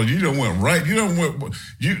 hold on. You don't went right.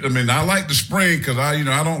 I like the spring because I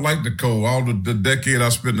don't like the cold. All the decade I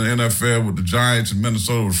spent in the NFL with the Giants in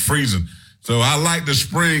Minnesota was freezing. So I like the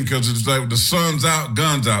spring because it's like the sun's out,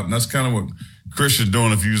 guns out, and that's kind of what Christian's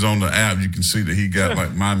doing. If you was on the app, you can see that he got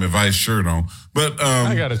like Miami Vice shirt on. But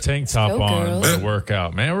I got a tank top on to work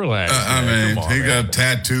out, man. Relax. He got a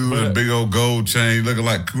tattoo and a big old gold chain, looking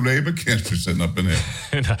like Kool-Aid McKinstry sitting up in there.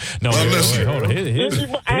 Wait, hold on.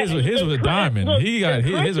 His was a diamond. He got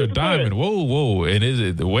his a diamond. Whoa, and is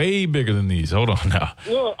it way bigger than these? Hold on now.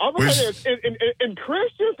 Look, I'm gonna tell you, in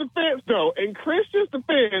Christian's defense, though,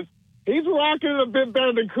 he's rocking it a bit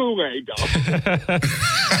better than Kool-Aid, though.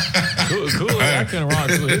 Kool-Aid, I can rock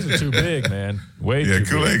Kool-Aid. His are too big, man. Way too big.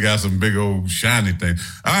 Kool-Aid got some big old shiny things.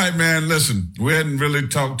 All right, man, listen, we hadn't really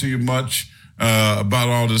talked to you much about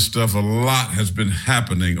all this stuff. A lot has been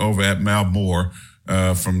happening over at Malmore,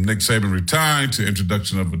 from Nick Saban retiring to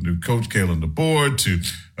introduction of a new coach, Kalen DeBoer, to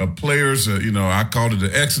players. I called it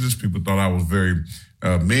the Exodus. People thought I was very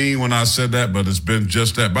mean when I said that, but it's been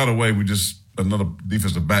just that. By the way, another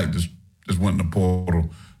defensive back just went in the portal.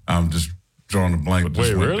 I'm just drawing a blank.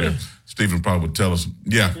 Wait, really? There. Stephen probably would tell us.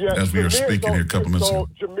 Yeah, as we were speaking here a couple minutes ago.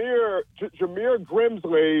 Jameer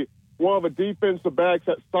Grimsley, one of the defensive backs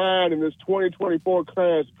that signed in this 2024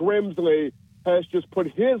 class, Grimsley has just put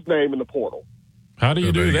his name in the portal. How do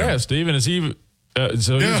you do that, Stephen? Is he he's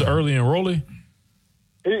early enrollee?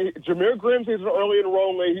 Jameer Grimsley is an early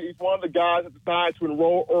enrollee. He's one of the guys that decided to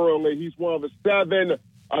enroll early. He's one of the 7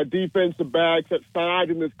 defensive backs that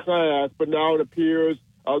signed in this class, but now it appears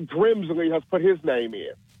Grimsley has put his name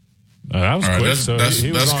in. That was quick.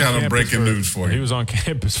 That's kind of breaking news for you. He was on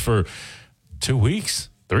campus for 2 weeks,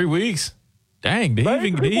 3 weeks. Dang, did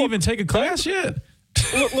he even take a class yet?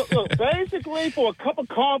 Look, basically for a cup of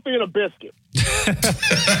coffee and a biscuit.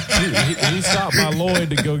 he stopped by Lloyd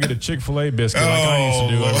to go get a Chick-fil-A biscuit like I used to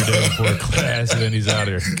do every day before a class, and then he's out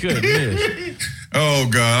here. Goodness. Oh,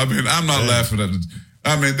 God. I'm not laughing at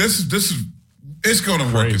it. This is it's going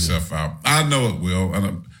to work itself out. I know it will.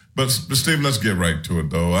 But Steve, let's get right to it,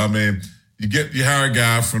 though. You hire a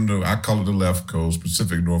guy from I call it the left coast,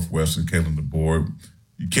 Pacific Northwest, and Kalen DeBoer.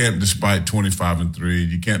 You can't despite 25-3.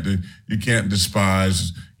 You can't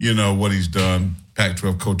despise what he's done.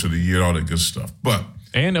 Pac-12 Coach of the Year, all that good stuff. But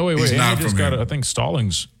he just got I think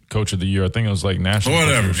Stallings Coach of the Year. I think it was like national.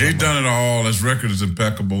 Whatever. He's done it all. His record is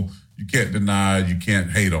impeccable. You can't deny it. You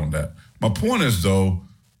can't hate on that. My point is, though,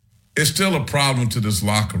 it's still a problem to this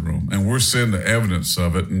locker room, and we're seeing the evidence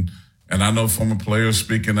of it. And I know former players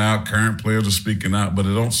speaking out, current players are speaking out, but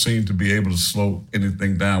it don't seem to be able to slow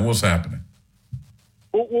anything down. What's happening?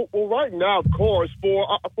 Well, right now, of course, for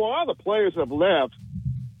all the players that have left,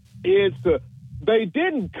 they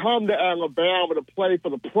didn't come to Alabama to play for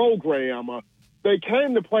the program. They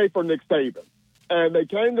came to play for Nick Saban. And they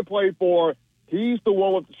came to play for, he's the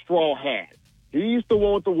one with the straw hat. He's the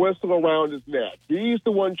one with the whistle around his neck. He's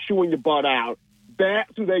the one chewing your butt out.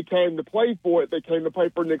 That's who they came to play for. They came to play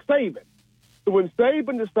for Nick Saban. So when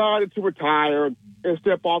Saban decided to retire and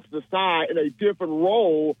step off to the side in a different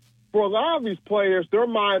role, for a lot of these players, their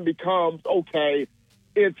mind becomes, okay,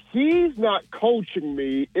 if he's not coaching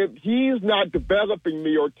me, if he's not developing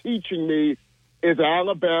me or teaching me, is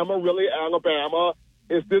Alabama really Alabama?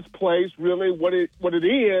 Is this place really what it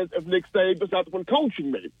is if Nick Saban's not the one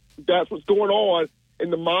coaching me? That's what's going on in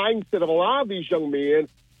the mindset of a lot of these young men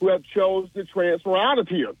who have chosen to transfer out of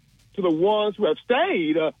here. To the ones who have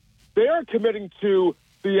stayed, they're committing to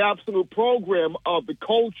the absolute program of the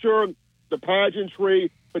culture, the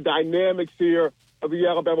pageantry, the dynamics here of the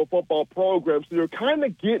Alabama football program. So you're kind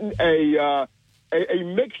of getting a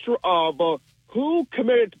mixture of who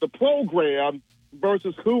committed to the program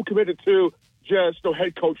versus who committed to just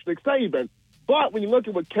head coach Nick Saban. But when you look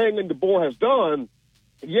at what Kalen DeBoer has done,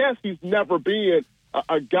 yes, he's never been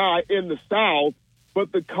a guy in the South,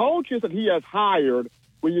 but the coaches that he has hired,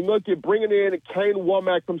 when you look at bringing in Kane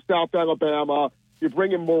Womack from South Alabama, you're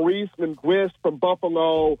bringing Maurice Linguist from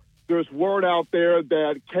Buffalo, there's word out there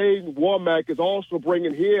that Kane Womack is also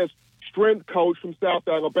bringing his strength coach from South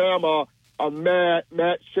Alabama, Matt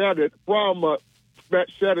Shedid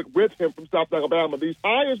with him from South Alabama. These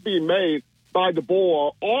hires being made by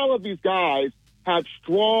DeBoer, all of these guys have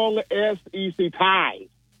strong SEC ties,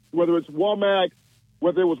 whether it's Womack,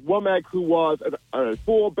 whether it was Womack who was a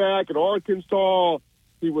fullback at Arkansas,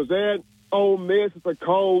 he was at Ole Miss as a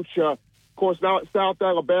coach. Of course, now at South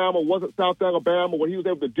Alabama, wasn't South Alabama what he was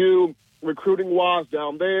able to do recruiting-wise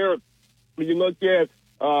down there. When you look at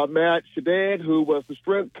Matt Shedid, who was the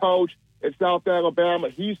strength coach at South Alabama,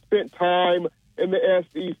 he spent time in the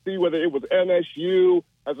SEC, whether it was LSU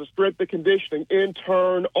as a strength and conditioning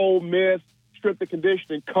intern, Ole Miss strength and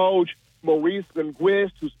conditioning coach, Maurice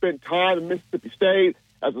Linguist, who spent time in Mississippi State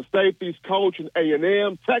as a safeties coach in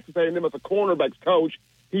A&M, Texas A&M as a cornerbacks coach.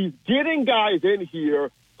 He's getting guys in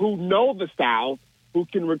here who know the South, who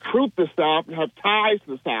can recruit the South and have ties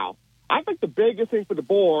to the South. I think the biggest thing for the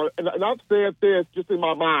board, and I've said this just in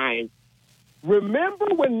my mind, remember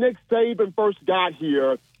when Nick Saban first got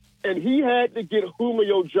here and he had to get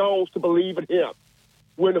Julio Jones to believe in him.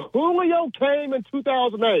 When Julio came in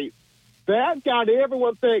 2008, that got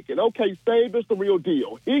everyone thinking, okay, Saban's the real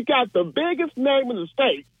deal. He got the biggest name in the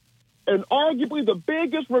state and arguably the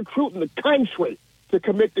biggest recruit in the country to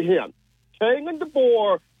commit to him. Kalen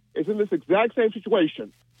DeBoer is in this exact same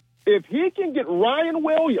situation. If he can get Ryan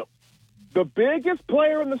Williams, the biggest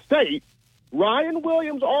player in the state, Ryan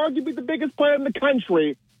Williams, arguably the biggest player in the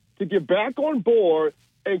country, to get back on board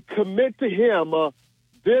and commit to him,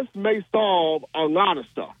 this may solve a lot of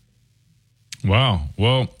stuff. Wow.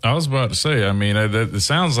 Well, I was about to say, I mean, it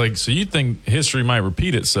sounds like, so you think history might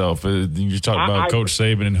repeat itself. You talk about Coach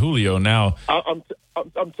Saban and Julio now.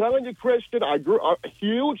 I'm telling you, Christian, I grew a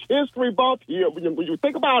huge history buff here. When you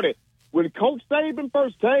think about it, when Coach Saban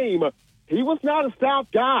first came, he was not a South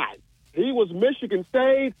guy. He was Michigan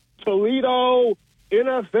State, Toledo,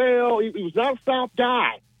 NFL. He was not a South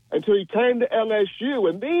guy until he came to LSU.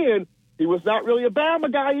 And then he was not really a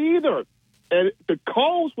Bama guy either. And the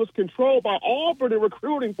coast was controlled by Auburn in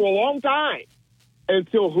recruiting for a long time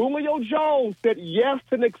until Julio Jones said yes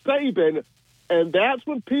to Nick Saban. And that's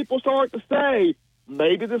when people start to say,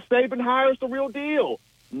 maybe the Saban hire's the real deal.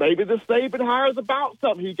 Maybe the Saban hire's about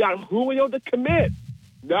something. He got Julio to commit.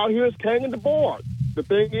 Now here's Kalen DeBoer. The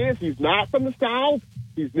thing is, he's not from the South.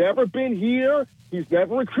 He's never been here. He's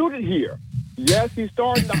never recruited here. Yes, he's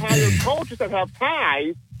starting to hire coaches that have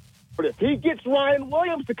ties. But if he gets Ryan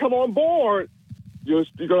Williams to come on board, you're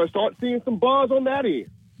going to start seeing some buzz on that end.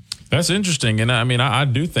 That's interesting. And, I mean, I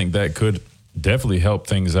do think that could definitely help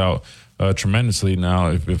things out tremendously.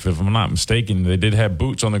 Now, if I'm not mistaken, they did have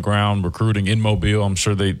boots on the ground recruiting in Mobile. I'm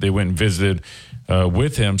sure they went and visited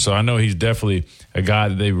with him. So I know he's definitely a guy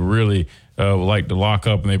that they really would like to lock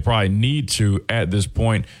up, and they probably need to at this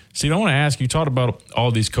point. Steve, I want to ask you, talked about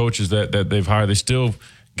all these coaches that they've hired. They still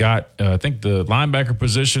got, I think, the linebacker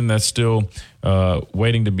position that's still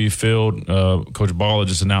waiting to be filled. Coach Balla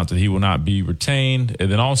just announced that he will not be retained.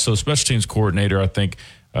 And then also special teams coordinator, I think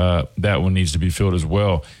that one needs to be filled as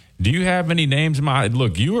well. Do you have any names in mind?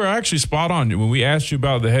 Look, you were actually spot on. When we asked you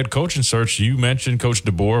about the head coaching search, you mentioned Coach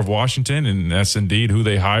DeBoer of Washington, and that's indeed who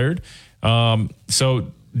they hired.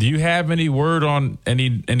 So do you have any word on any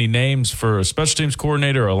names for a special teams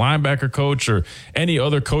coordinator or a linebacker coach or any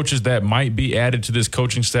other coaches that might be added to this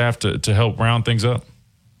coaching staff to help round things up?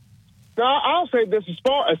 I'll say this. As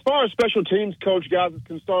far as special teams coach, guys, is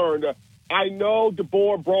concerned, I know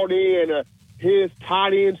DeBoer brought in his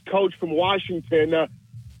tight ends coach from Washington.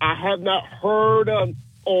 I have not heard on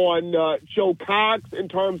Joe Cox in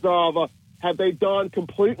terms of have they done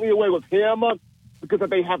completely away with him, because if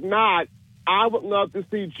they have not, I would love to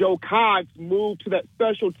see Joe Cox move to that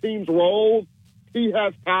special teams role. He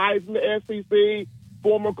has ties in the SEC,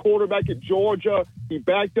 former quarterback at Georgia. He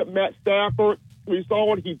backed up Matt Stafford. We saw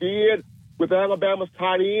what he did with Alabama's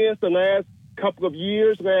tight ends the last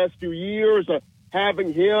few years.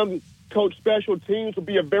 Having him coach special teams would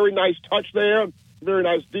be a very nice touch there, very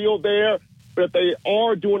nice deal there. But if they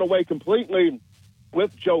are doing away completely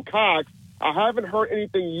with Joe Cox, I haven't heard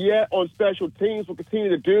anything yet on special teams. We'll continue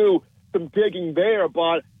to do some digging there,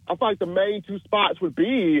 but I feel like the main two spots would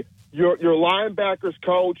be your linebackers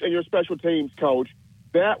coach and your special teams coach.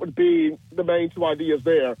 That would be the main two ideas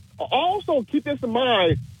there. Also, keep this in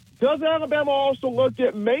mind, does Alabama also look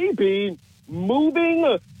at maybe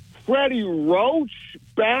moving Freddie Roach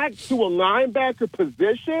back to a linebacker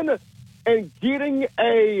position and getting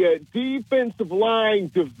a defensive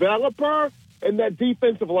line developer in that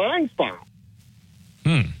defensive line spot?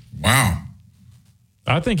 Wow.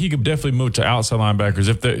 I think he could definitely move to outside linebackers.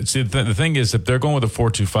 The thing is, if they're going with a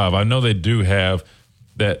 4-2-5, I know they do have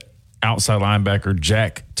that outside linebacker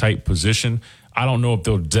jack type position. I don't know if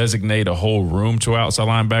they'll designate a whole room to outside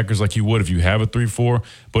linebackers like you would if you have a 3-4.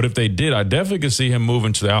 But if they did, I definitely could see him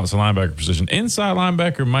moving to the outside linebacker position. Inside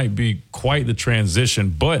linebacker might be quite the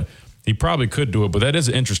transition, but he probably could do it. But that is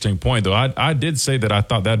an interesting point, though. I did say that I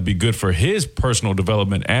thought that'd be good for his personal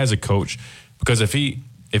development as a coach, because if he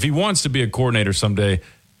wants to be a coordinator someday,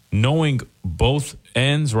 knowing both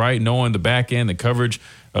ends, right, knowing the back end, the coverage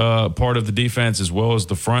part of the defense as well as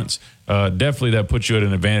the fronts, definitely that puts you at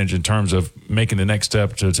an advantage in terms of making the next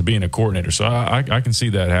step to being a coordinator. So I can see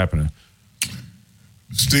that happening.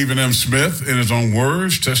 Stephen M. Smith, in his own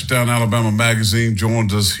words, Touchdown Alabama Magazine,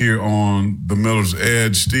 joins us here on the Miller's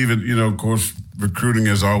Edge. Stephen, of course, recruiting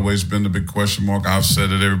has always been the big question mark. I've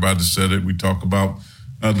said it. Everybody said it. We talk about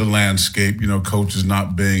the landscape, coaches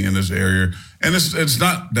not being in this area. And it's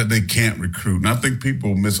not that they can't recruit. And I think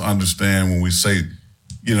people misunderstand when we say,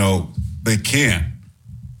 they can't.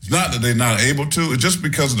 It's not that they're not able to. It's just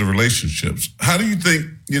because of the relationships. How do you think,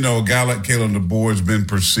 a guy like Kalen DeBoer has been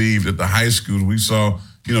perceived at the high school? We saw,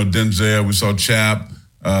 Denzel, we saw Chap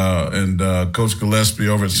and Coach Gillespie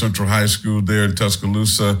over at Central High School there in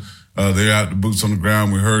Tuscaloosa. They're out the boots on the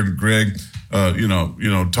ground. We heard Greg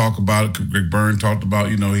talk about it. Greg Byrne talked about,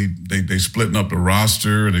 they splitting up the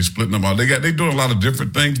roster and they splitting them out. They doing a lot of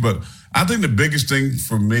different things, but I think the biggest thing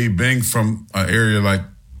for me, being from an area like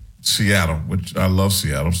Seattle, which I love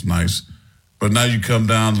Seattle, it's nice, but now you come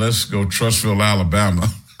down, let's go Trussville, Alabama.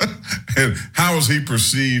 And how is he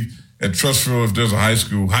perceived at Trussville if there's a high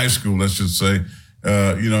school, let's just say,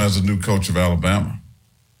 as a new coach of Alabama?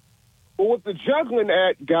 Well, with the juggling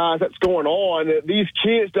act, guys, that's going on, these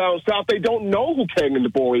kids down south, they don't know who Kalen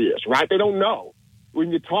DeBoer is, right? They don't know.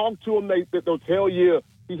 When you talk to them, they'll tell you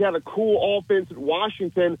he had a cool offense at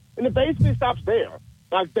Washington, and it basically stops there.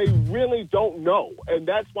 Like, they really don't know. And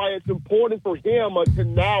that's why it's important for him to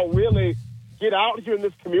now really get out here in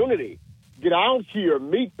this community. Get out here,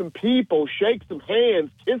 meet some people, shake some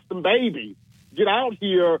hands, kiss some babies. Get out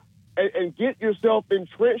here and get yourself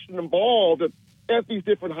entrenched and involved at these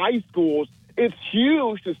different high schools. It's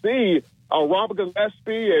huge to see Robert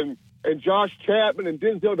Gillespie and Josh Chapman and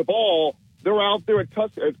Denzel DeBall. They're out there at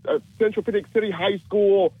Central Phoenix City High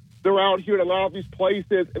School. They're out here at a lot of these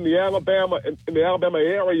places in the Alabama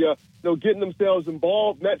area, getting themselves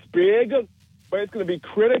involved. And that's big, but it's going to be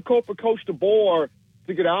critical for Coach DeBoer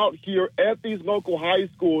to get out here at these local high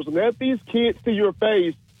schools and let these kids see your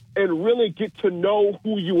face and really get to know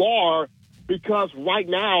who you are, because right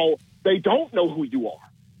now they don't know who you are.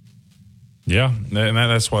 Yeah, and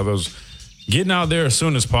that's why getting out there as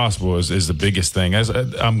soon as possible is the biggest thing.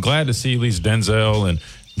 I'm glad to see at least Denzel and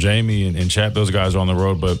Jamie and Chap, those guys are on the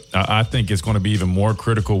road, but I think it's going to be even more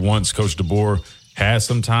critical once Coach DeBoer has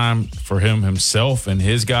some time for himself and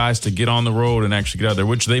his guys to get on the road and actually get out there,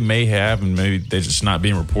 which they may have, and maybe they're just not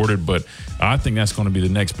being reported, but I think that's going to be the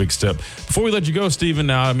next big step. Before we let you go, Stephen,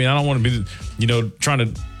 now, I don't want to be, trying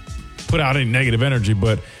to put out any negative energy,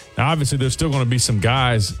 but obviously there's still going to be some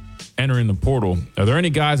guys entering the portal. Are there any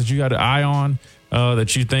guys that you got an eye on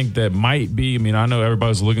that you think that might be? I know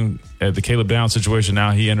everybody's looking at the Caleb Downs situation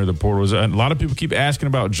now. He entered the portal. A lot of people keep asking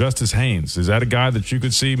about Justice Haynes. Is that a guy that you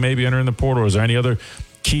could see maybe entering the portal? Or is there any other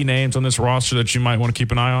key names on this roster that you might want to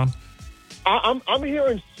keep an eye on? I'm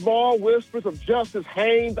hearing small whispers of Justice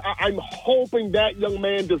Haynes. I'm hoping that young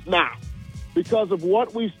man does not, because of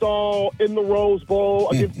what we saw in the Rose Bowl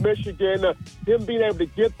against Michigan, him being able to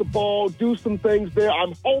get the ball, do some things there.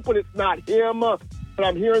 I'm hoping it's not him, but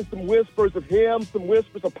I'm hearing some whispers of him, some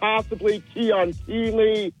whispers of possibly Keon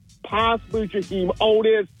Keeley, possibly Jaheim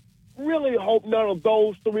Otis. Really hope none of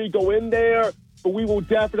those three go in there, but we will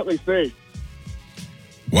definitely see.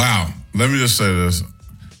 Wow. Let me just say this.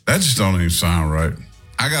 That just don't even sound right.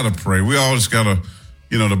 I got to pray. We all just got to,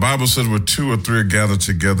 the Bible says where 2 or 3 are gathered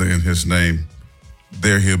together in his name,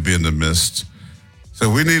 there he'll be in the midst. So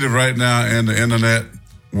we need it right now in the internet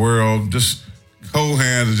world. Just hold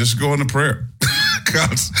hands and just go into prayer.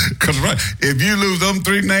 Because right, if you lose them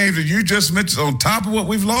 3 names that you just mentioned on top of what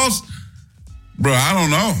we've lost, bro, I don't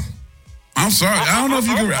know. I'm sorry. I don't know if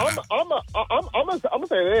you can. I'm gonna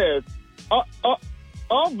say this.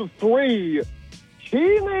 Of the 3,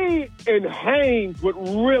 Keeley and Haynes would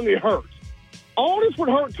really hurt. Otis would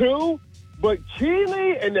hurt too, but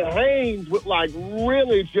Keeley and Haynes would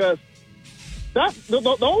really just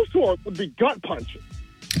those 2 would be gut punching.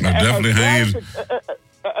 Definitely Haynes.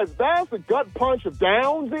 As bad as the gut punch of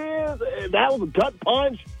Downs is, that was a gut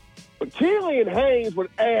punch. But Keeley and Haynes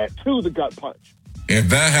would add to the gut punch. If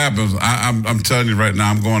that happens, I'm telling you right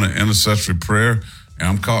now, I'm going to intercessory prayer,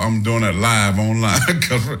 and I'm doing that live online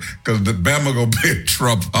because the Bama gonna be in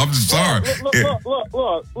trouble. I'm sorry.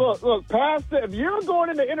 Look, Pastor, if you're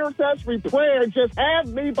going into intercessory prayer, just have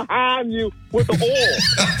me behind you with the oil.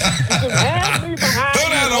 Just have me behind you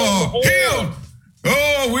with the oil.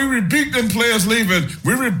 Oh, we rebuke them players leaving.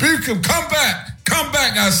 We rebuke them. Come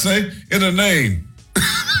back, I say, in the name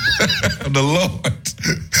of the Lord.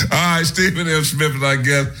 All right, Stephen M. Smith is our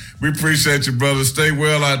guest. We appreciate you, brother. Stay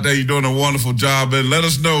well out there. You're doing a wonderful job. And let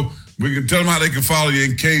us know. We can tell them how they can follow you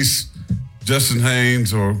in case Justin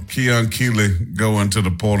Haynes or Keon Keeley go into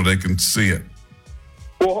the portal. They can see it.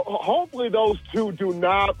 Well, hopefully those 2 do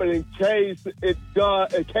not. But in case it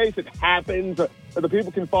does, in case it happens, the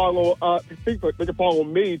people can follow. They can follow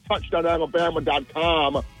me,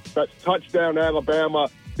 touchdownalabama.com. That's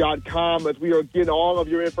touchdownalabama.com, as we are getting all of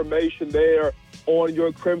your information there on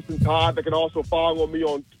your Crimson Tide. They can also follow me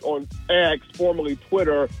on X, formerly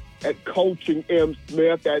Twitter, at Coaching M.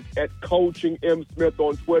 Smith. That's at Coaching M. Smith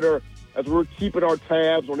on Twitter, as we're keeping our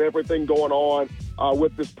tabs on everything going on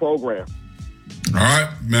with this program. All right,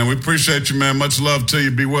 man. We appreciate you, man. Much love to you.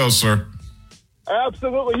 Be well, sir.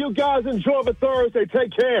 Absolutely. You guys enjoy the Thursday.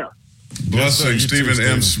 Take care. Blessing, Stephen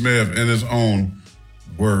M. Smith, in his own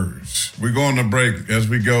words. We're going to break as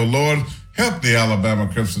we go. Lord, help the Alabama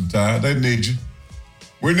Crimson Tide. They need you.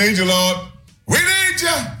 We need you, Lord. We need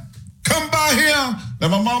you. Come by here. Now,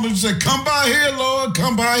 my mama used to say, come by here, Lord.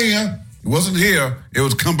 Come by here. It wasn't here. It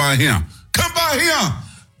was come by him. Come by here.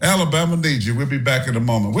 Alabama needs you. We'll be back in a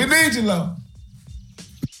moment. We need you, Lord.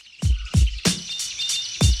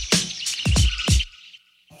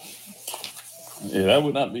 Yeah, that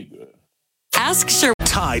would not be good. Ask Sherwin.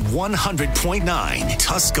 Tide 100.9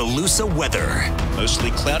 Tuscaloosa weather.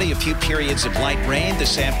 Mostly cloudy, a few periods of light rain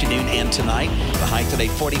this afternoon and tonight. The high today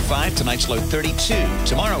 45, tonight's low 32.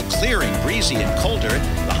 Tomorrow clearing, breezy and colder,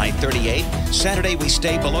 the high 38. Saturday we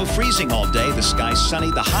stay below freezing all day. The sky's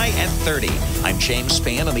sunny, the high at 30. I'm James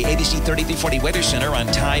Spann on the ABC 3340 Weather Center on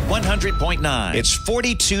Tide 100.9. It's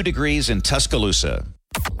 42 degrees in Tuscaloosa.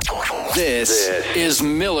 This is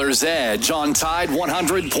Miller's Edge on Tide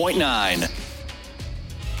 100.9.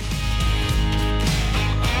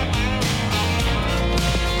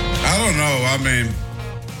 I don't know. I mean,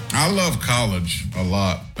 I love college a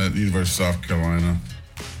lot at the University of South Carolina.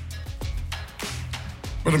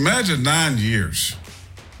 But imagine 9 years.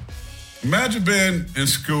 Imagine being in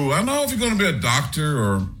school. I know if you're going to be a doctor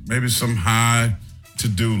or maybe some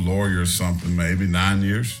high-to-do lawyer or something, maybe 9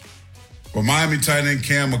 years. Well, Miami tight end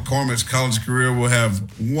Cam McCormick's college career will have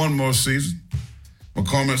one more season.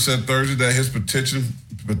 McCormick said Thursday that his petition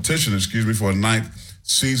for a 9th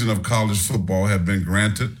season of college football had been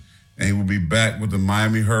granted, and he will be back with the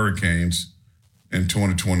Miami Hurricanes in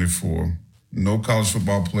 2024. No college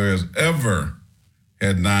football player has ever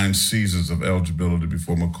had 9 seasons of eligibility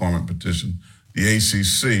before McCormick petitioned the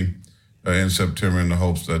ACC in September in the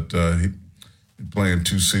hopes that he'd play in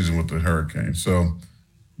 2 seasons with the Hurricanes. So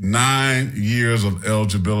 9 years of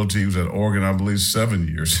eligibility. He was at Oregon, I believe, 7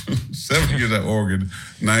 years. 7 years at Oregon.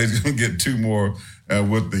 Now he's going to get 2 more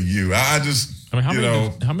with the U. How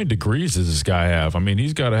many degrees does this guy have? I mean,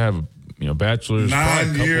 he's got to have, bachelor's,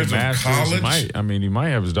 9 years of college. He might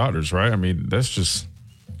have his doctors, right? I mean, that's just.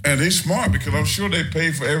 And he's smart because I'm sure they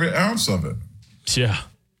pay for every ounce of it. Yeah.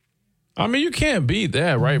 I mean, you can't beat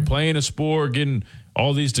that, right? Playing a sport, getting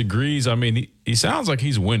all these degrees. I mean, he sounds like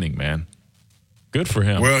he's winning, man. Good for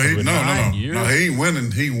him. Well, no, he ain't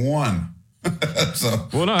winning. He won. So,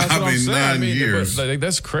 well, no, that's what I'm saying. 9 years.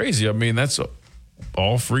 That's crazy. I mean, that's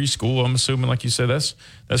all free school, I'm assuming, like you said.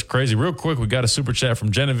 That's crazy. Real quick, we got a super chat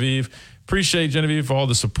from Genevieve. Appreciate Genevieve for all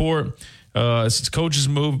the support. It's coaches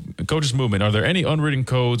movement. Are there any unwritten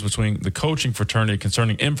codes between the coaching fraternity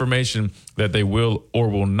concerning information that they will or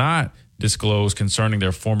will not disclose concerning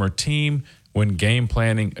their former team when game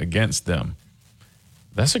planning against them?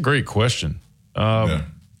 That's a great question.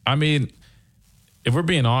 I mean, if we're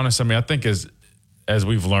being honest, I mean, I think as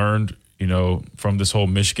we've learned, you know, from this whole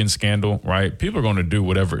Michigan scandal, right? People are going to do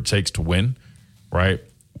whatever it takes to win, right?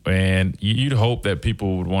 And you'd hope that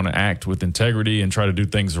people would want to act with integrity and try to do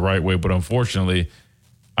things the right way. But unfortunately,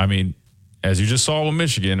 I mean, as you just saw with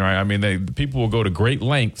Michigan, right? I mean, people will go to great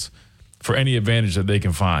lengths for any advantage that they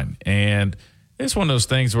can find. And it's one of those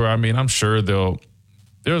things where, I mean, I'm sure there'll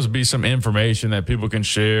be some information that people can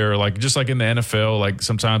share, like just like in the NFL, like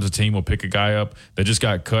sometimes a team will pick a guy up that just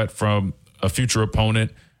got cut from a future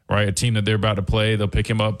opponent, right? A team that they're about to play, they'll pick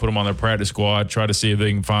him up, put him on their practice squad, try to see if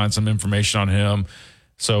they can find some information on him.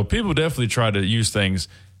 So people definitely try to use things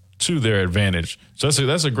to their advantage. So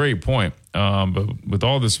that's a great point. But with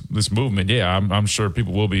all this movement, yeah, I'm sure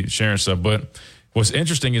people will be sharing stuff. But what's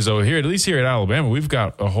interesting is, though, here, at least here at Alabama, we've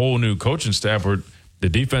got a whole new coaching staff where the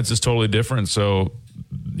defense is totally different. So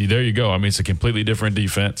there you go. I mean, it's a completely different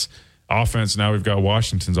defense. Offense, now we've got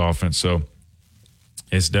Washington's offense. So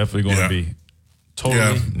it's definitely going to be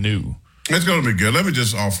totally new. It's going to be good. Let me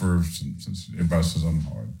just offer, since everybody says I'm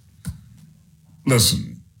hard.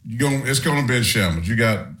 Listen, it's going to be in shambles. You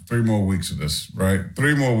got 3 more weeks of this, right?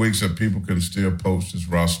 3 more weeks that people can still post this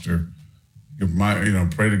roster. You might,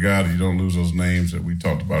 pray to God that you don't lose those names that we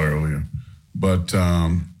talked about earlier. But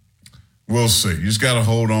we'll see. You just got to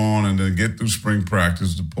hold on and then get through spring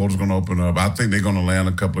practice. The portal's going to open up. I think they're going to land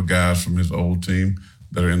a couple of guys from his old team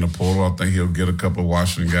that are in the portal. I think he'll get a couple of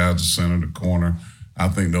Washington guys, the center, the corner. I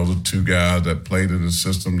think those are 2 guys that played in the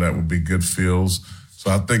system that would be good fills. So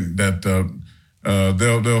I think that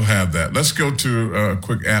they'll have that. Let's go to a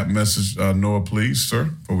quick app message. Noah, please, sir,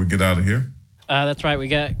 before we get out of here. That's right. We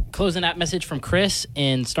got closing app message from Chris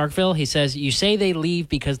in Starkville. He says, you say they leave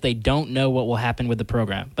because they don't know what will happen with the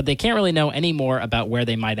program, but they can't really know any more about where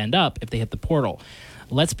they might end up if they hit the portal.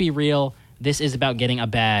 Let's be real. This is about getting a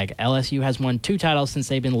bag. LSU has won 2 titles since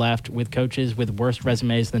they've been left with coaches with worse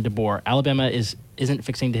resumes than DeBoer. Alabama isn't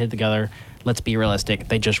fixing to hit together. Let's be realistic.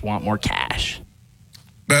 They just want more cash.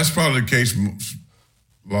 That's probably the case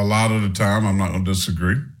a lot of the time. I'm not going to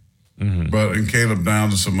disagree. Mm-hmm. But in Caleb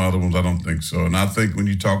Downs and some other ones, I don't think so. And I think when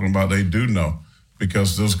you're talking about they do know,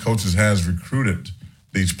 because those coaches has recruited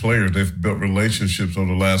these players. They've built relationships over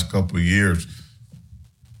the last couple of years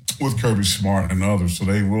with Kirby Smart and others. So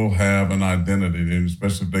they will have an identity, and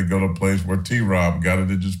especially if they go to a place where T-Rob, a guy that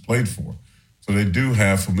they just played for. So they do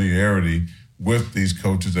have familiarity with these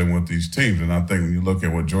coaches and with these teams. And I think when you look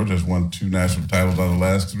at what Georgia has won 2 national titles out of the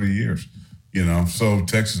last 3 years, so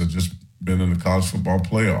Texas has just been in the college football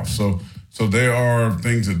playoffs. So there are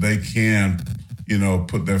things that they can,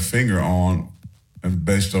 put their finger on and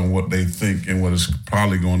based on what they think and what it's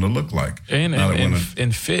probably going to look like.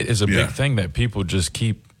 And fit is a big thing that people just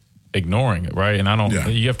keep ignoring it, right?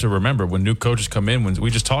 And you have to remember when new coaches come in, when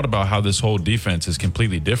we just talked about how this whole defense is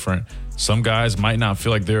completely different. Some guys might not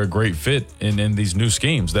feel like they're a great fit in these new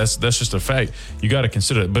schemes. That's just a fact. You got to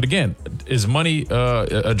consider it. But again, is money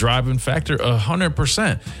a driving factor?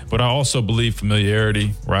 100%. But I also believe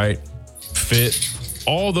familiarity, right? Fit,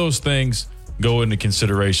 all those things go into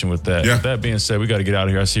consideration with that. Yeah. With that being said, we got to get out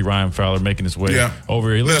of here. I see Ryan Fowler making his way over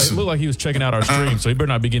here. He looked like he was checking out our stream, so he better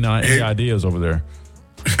not be getting any ideas over there.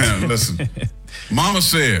 Listen, Mama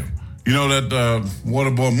said, that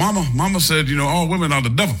water boy. Mama said, all women are the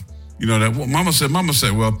devil. That Mama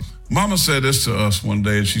said. Well, Mama said this to us one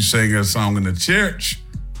day, and she sang a song in the church.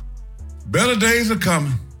 Better days are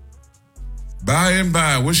coming. By and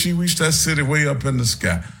by, wish she reached that city way up in the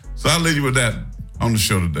sky. So I'll leave you with that on the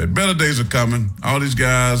show today. Better days are coming. All these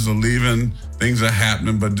guys are leaving. Things are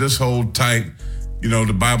happening, but just hold tight.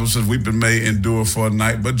 The Bible says weeping may endure for a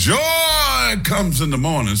night, but joy comes in the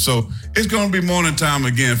morning. So it's going to be morning time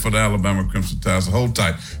again for the Alabama Crimson Tide. So hold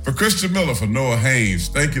tight. For Christian Miller, for Noah Haynes,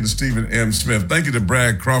 thank you to Stephen M. Smith. Thank you to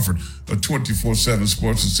Brad Crawford of 24/7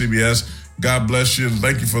 Sports and CBS. God bless you. And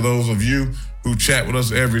thank you for those of you who chat with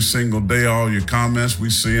us every single day. All your comments,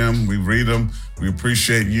 we see them, we read them. We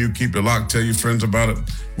appreciate you. Keep it locked. Tell your friends about it.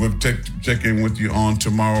 We'll check in with you on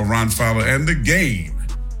tomorrow. Ron Fowler and the game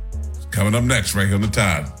coming up next right here on the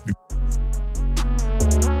Tide.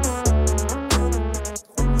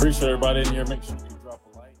 appreciate everybody in here. Make sure you drop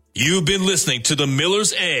a like. You've been listening to the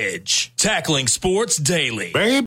Miller's Edge, tackling sports daily.